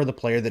much for the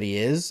player that he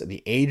is,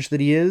 the age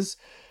that he is.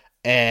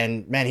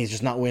 And man, he's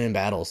just not winning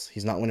battles.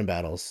 He's not winning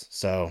battles.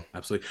 So,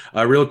 Absolutely.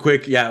 Real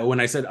quick, yeah, when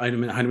I said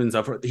Heineman's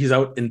out, he's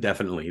out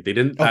indefinitely. They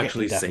didn't okay,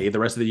 actually say definitely. the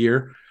rest of the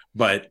year,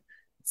 but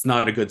it's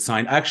not a good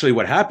sign. Actually,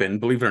 what happened,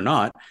 believe it or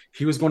not,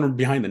 he was going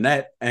behind the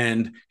net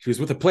and he was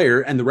with a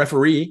player, and the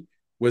referee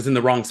was in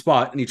the wrong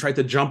spot, and he tried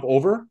to jump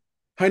over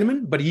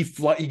Heineman, but he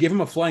gave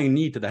him a flying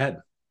knee to the head.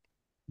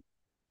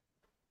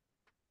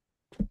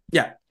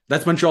 Yeah,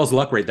 that's Montreal's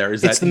luck right there.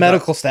 Is It's that the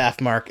medical staff,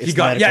 Mark. he It's the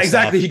got, yeah, medical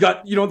exactly.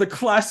 staff. He got, the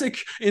classic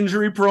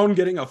injury prone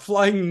getting a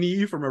flying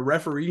knee from a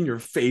referee in your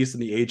face in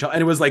the AHL.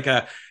 And it was like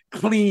a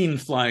clean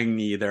flying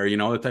knee there,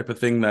 the type of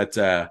thing that,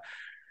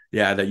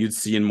 yeah, that you'd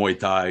see in Muay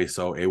Thai.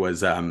 So it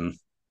was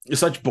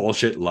such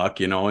bullshit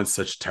luck, it's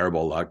such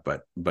terrible luck.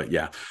 But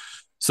yeah.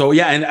 So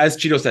yeah, and as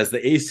Cheeto says, the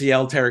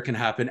ACL tear can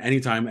happen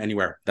anytime,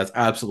 anywhere. That's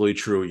absolutely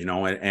true,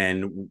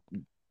 and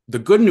the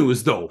good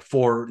news though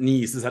for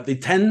knees is that they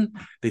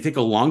take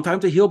a long time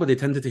to heal, but they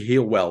tend to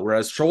heal well.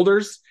 Whereas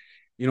shoulders,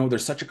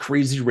 there's such a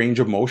crazy range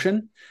of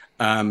motion.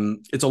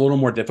 It's a little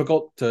more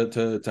difficult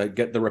to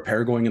get the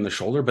repair going in the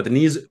shoulder, but the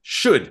knees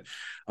should,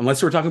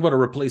 unless we're talking about a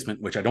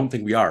replacement, which I don't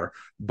think we are.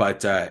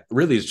 But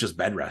really, it's just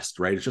bed rest,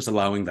 right? It's just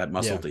allowing that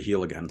muscle Yeah. to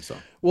heal again. So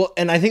Well,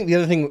 and I think the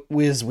other thing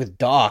is with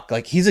Doc,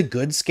 like he's a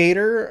good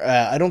skater.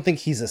 I don't think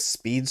he's a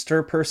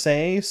speedster per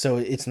se. So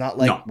it's not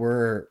like no,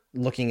 we're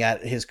looking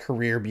at his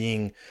career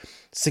being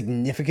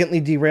significantly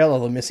derailed,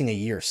 although missing a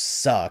year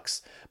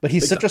sucks. But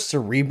he's big such time. a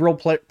cerebral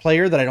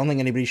player that I don't think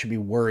anybody should be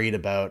worried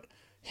about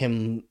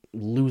him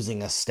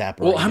losing a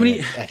step or Well, how anything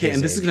many? at Okay, his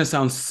and this is going age. to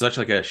sound such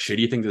like a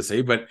shitty thing to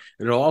say, but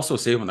it'll also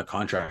save him the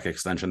contract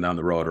extension down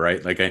the road,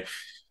 right? Like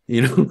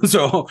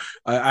so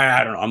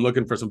I don't know. I'm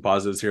looking for some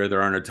positives here.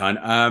 There aren't a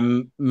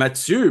ton.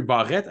 Mathieu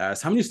Barrette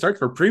asks, how many starts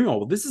for Primo?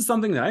 Well, this is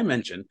something that I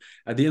mentioned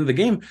at the end of the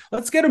game.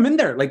 Let's get him in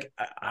there. Like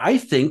I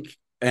think,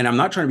 and I'm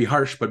not trying to be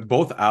harsh, but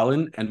both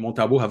Allen and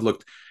Montalvo have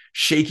looked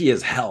shaky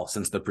as hell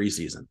since the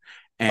preseason.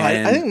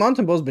 I think And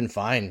Montembeau's been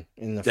fine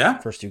in the yeah,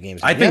 first two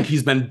games I now. think Yeah.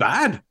 he's been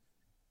bad, No,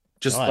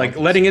 just I don't like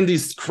think letting so. in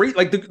these crazy,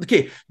 like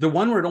the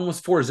one where it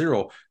almost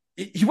 4-0.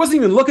 He wasn't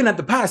even looking at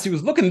the pass. He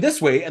was looking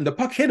this way, and the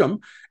puck hit him.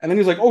 And then he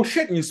was like, "Oh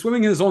shit!" And he's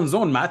swimming in his own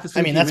zone. I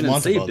Matheson mean, came that's in and Montembeau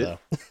saved it. though.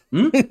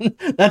 Hmm?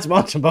 That's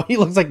Montembeau. He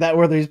looks like that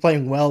whether he's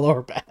playing well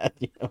or bad.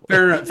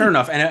 Fair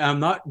enough. And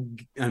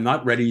I'm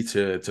not ready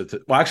to.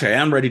 Well, actually, I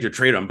am ready to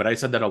trade him. But I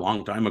said that a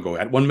long time ago.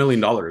 At $1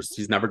 million,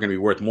 he's never going to be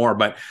worth more.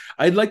 But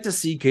I'd like to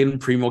see Caden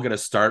Primo get a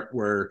start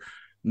where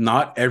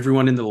not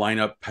everyone in the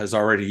lineup has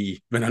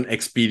already been on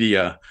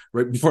Expedia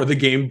right before the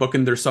game,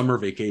 booking their summer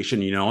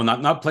vacation.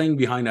 Not playing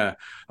behind a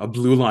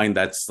blue line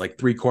that's like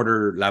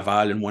 3/4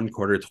 Laval and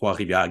 1/4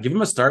 Trois-Rivières. Give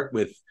him a start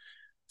with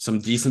some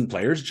decent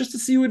players just to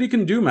see what he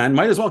can do, man.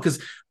 Might as well,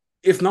 because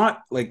if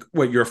not, like,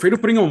 what, you're afraid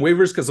of putting him on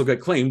waivers because he'll get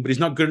claimed, but he's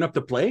not good enough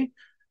to play.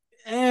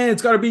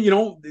 It's got to be,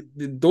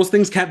 those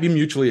things can't be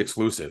mutually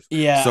exclusive.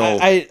 Yeah, So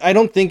I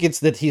don't think it's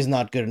that he's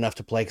not good enough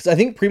to play because I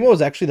think Primo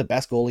is actually the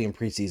best goalie in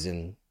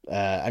preseason.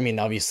 I mean,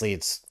 obviously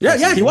it's yeah,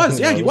 he preseason, was,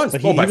 who yeah, he knows, was.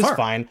 but Well, he by was far.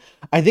 fine.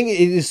 I think it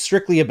is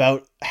strictly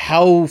about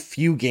how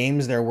few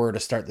games there were to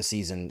start the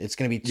season. It's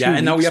going to be Yeah, two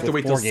and now we weeks have to with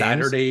wait till 4 games.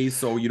 Saturday,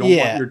 so you don't want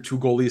Yeah, your two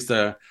goalies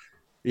to.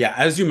 Yeah,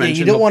 as you yeah,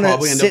 you mentioned, don't they'll want to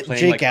probably end up sit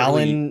playing Jake like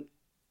early Allen.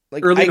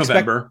 Like I early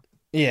expect, November.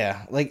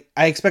 yeah, like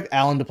I expect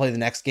Allen to play the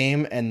next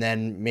game and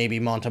then maybe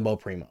Montembeau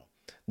Primo.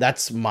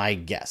 That's my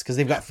guess because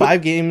they've got But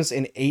 5 games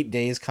in 8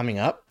 days coming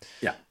up.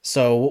 yeah,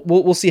 So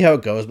we'll see how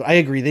it goes. But I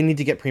agree they need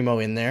to get Primo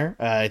in there.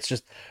 It's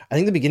just I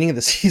think the beginning of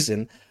the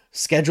season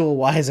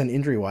schedule-wise and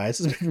injury-wise,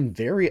 has been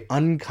very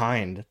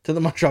unkind to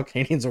the Montreal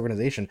Canadiens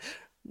organization.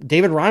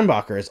 David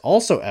Reinbacher is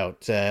also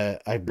out,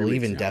 I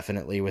believe,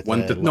 indefinitely with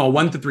 1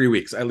 to 3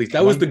 weeks at least.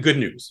 That was the good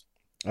news.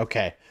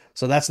 Okay,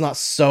 so that's not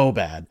so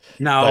bad.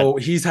 Now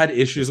he's had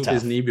issues with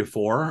his knee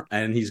before,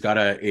 and he's got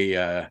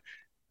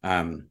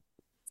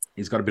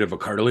he's got a bit of a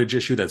cartilage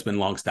issue that's been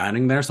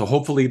long-standing there. So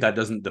hopefully that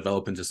doesn't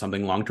develop into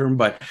something long-term,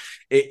 but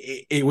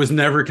it was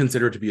never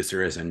considered to be a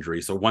serious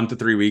injury. So 1 to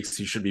 3 weeks,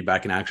 he should be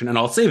back in action. And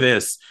I'll say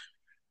this,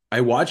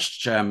 I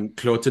watched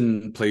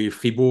Cloton play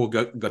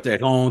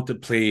Fribourg-Gotteron to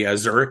play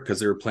Zurich because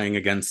they were playing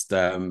against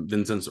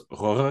Vincent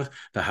Rohrer,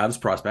 the Habs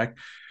prospect.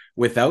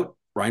 Without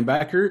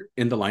Reinbacher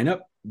in the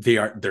lineup, they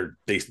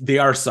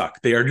are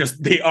sucked. They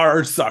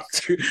are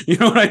sucked. You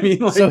know what I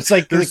mean? So it's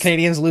like the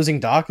Canadiens losing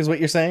Doc is what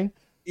you're saying?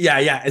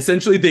 Yeah.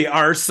 Essentially, they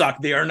are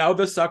sucked. They are now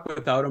the suck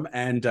without him.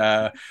 And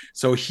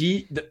so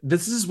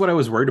this is what I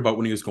was worried about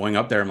when he was going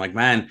up there. I'm like,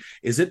 man,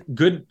 is it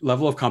good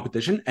level of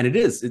competition? And it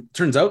is. It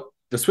turns out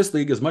the Swiss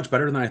League is much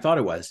better than I thought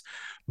it was.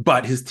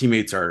 But his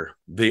teammates are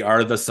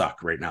the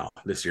suck right now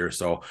this year.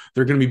 So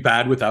they're going to be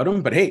bad without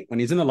him. But hey, when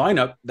he's in the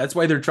lineup, that's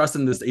why they're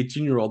trusting this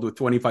 18-year-old with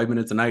 25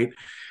 minutes a night.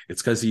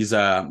 It's because he's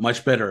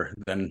much better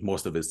than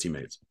most of his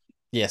teammates.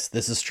 Yes,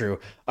 this is true.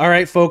 All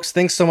right, folks,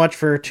 thanks so much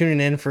for tuning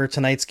in for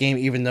tonight's game,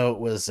 even though it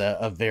was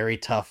a very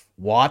tough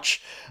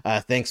watch.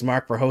 Thanks,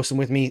 Mark, for hosting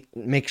with me.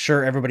 Make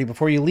sure, everybody,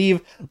 before you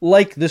leave,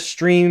 like the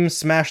stream,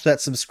 smash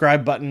that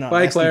subscribe button on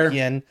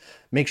SDPN.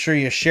 Make sure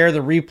you share the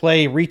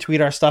replay,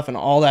 retweet our stuff, and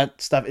all that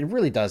stuff. It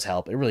really does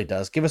help. It really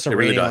does. Give us a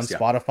rating on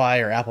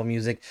Spotify or Apple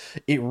Music.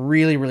 It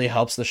really, really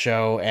helps the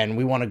show, and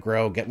we want to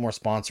grow, get more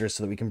sponsors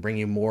so that we can bring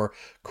you more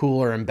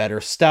cooler and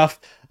better stuff.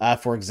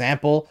 For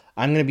example,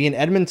 I'm going to be in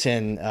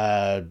Edmonton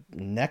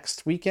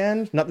next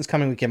weekend. Not this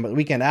coming weekend, but the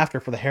weekend after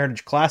for the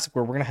Heritage Classic,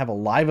 where we're going to have a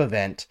live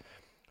event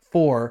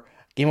for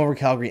Game Over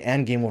Calgary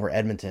and Game Over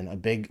Edmonton. A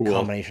big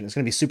combination. It's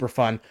going to be super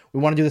fun. We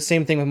want to do the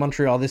same thing with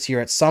Montreal this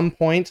year at some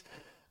point.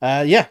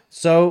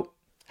 So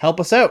help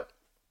us out.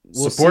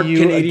 We'll support see you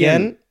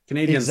Canadian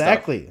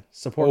exactly. Stuff.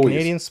 Support always.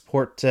 Canadians,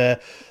 support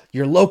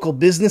your local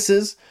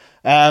businesses.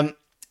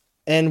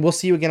 And we'll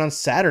see you again on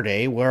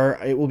Saturday,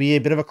 where it will be a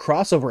bit of a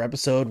crossover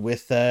episode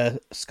with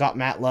Scott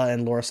Matla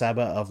and Laura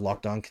Saba of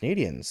Locked On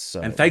Canadiens.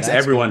 So and thanks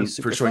everyone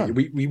for showing.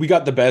 We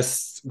got the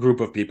best group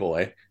of people,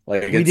 eh?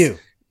 Like we do.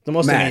 The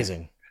most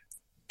amazing.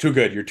 Too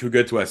good. You're too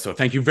good to us. So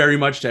thank you very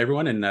much to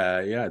everyone. And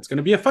it's going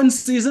to be a fun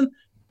season.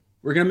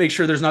 We're going to make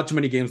sure there's not too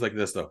many games like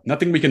this, though.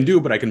 Nothing we can do,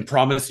 but I can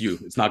promise you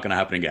it's not going to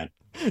happen again.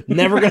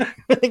 Never going to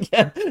happen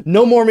again.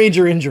 No more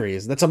major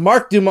injuries. That's a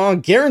Mark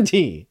Dumont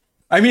guarantee.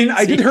 I mean,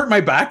 I did hurt my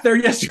back there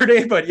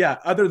yesterday, but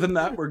other than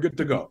that, we're good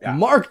to go. Yeah.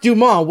 Mark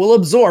Dumont will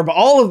absorb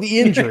all of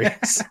the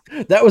injuries.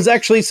 That was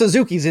actually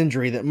Suzuki's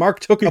injury that Mark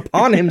took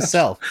upon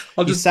himself.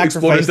 I'll just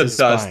sacrifice the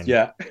dust. spine.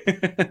 Yeah.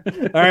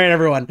 All right,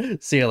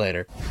 everyone. See you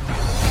later.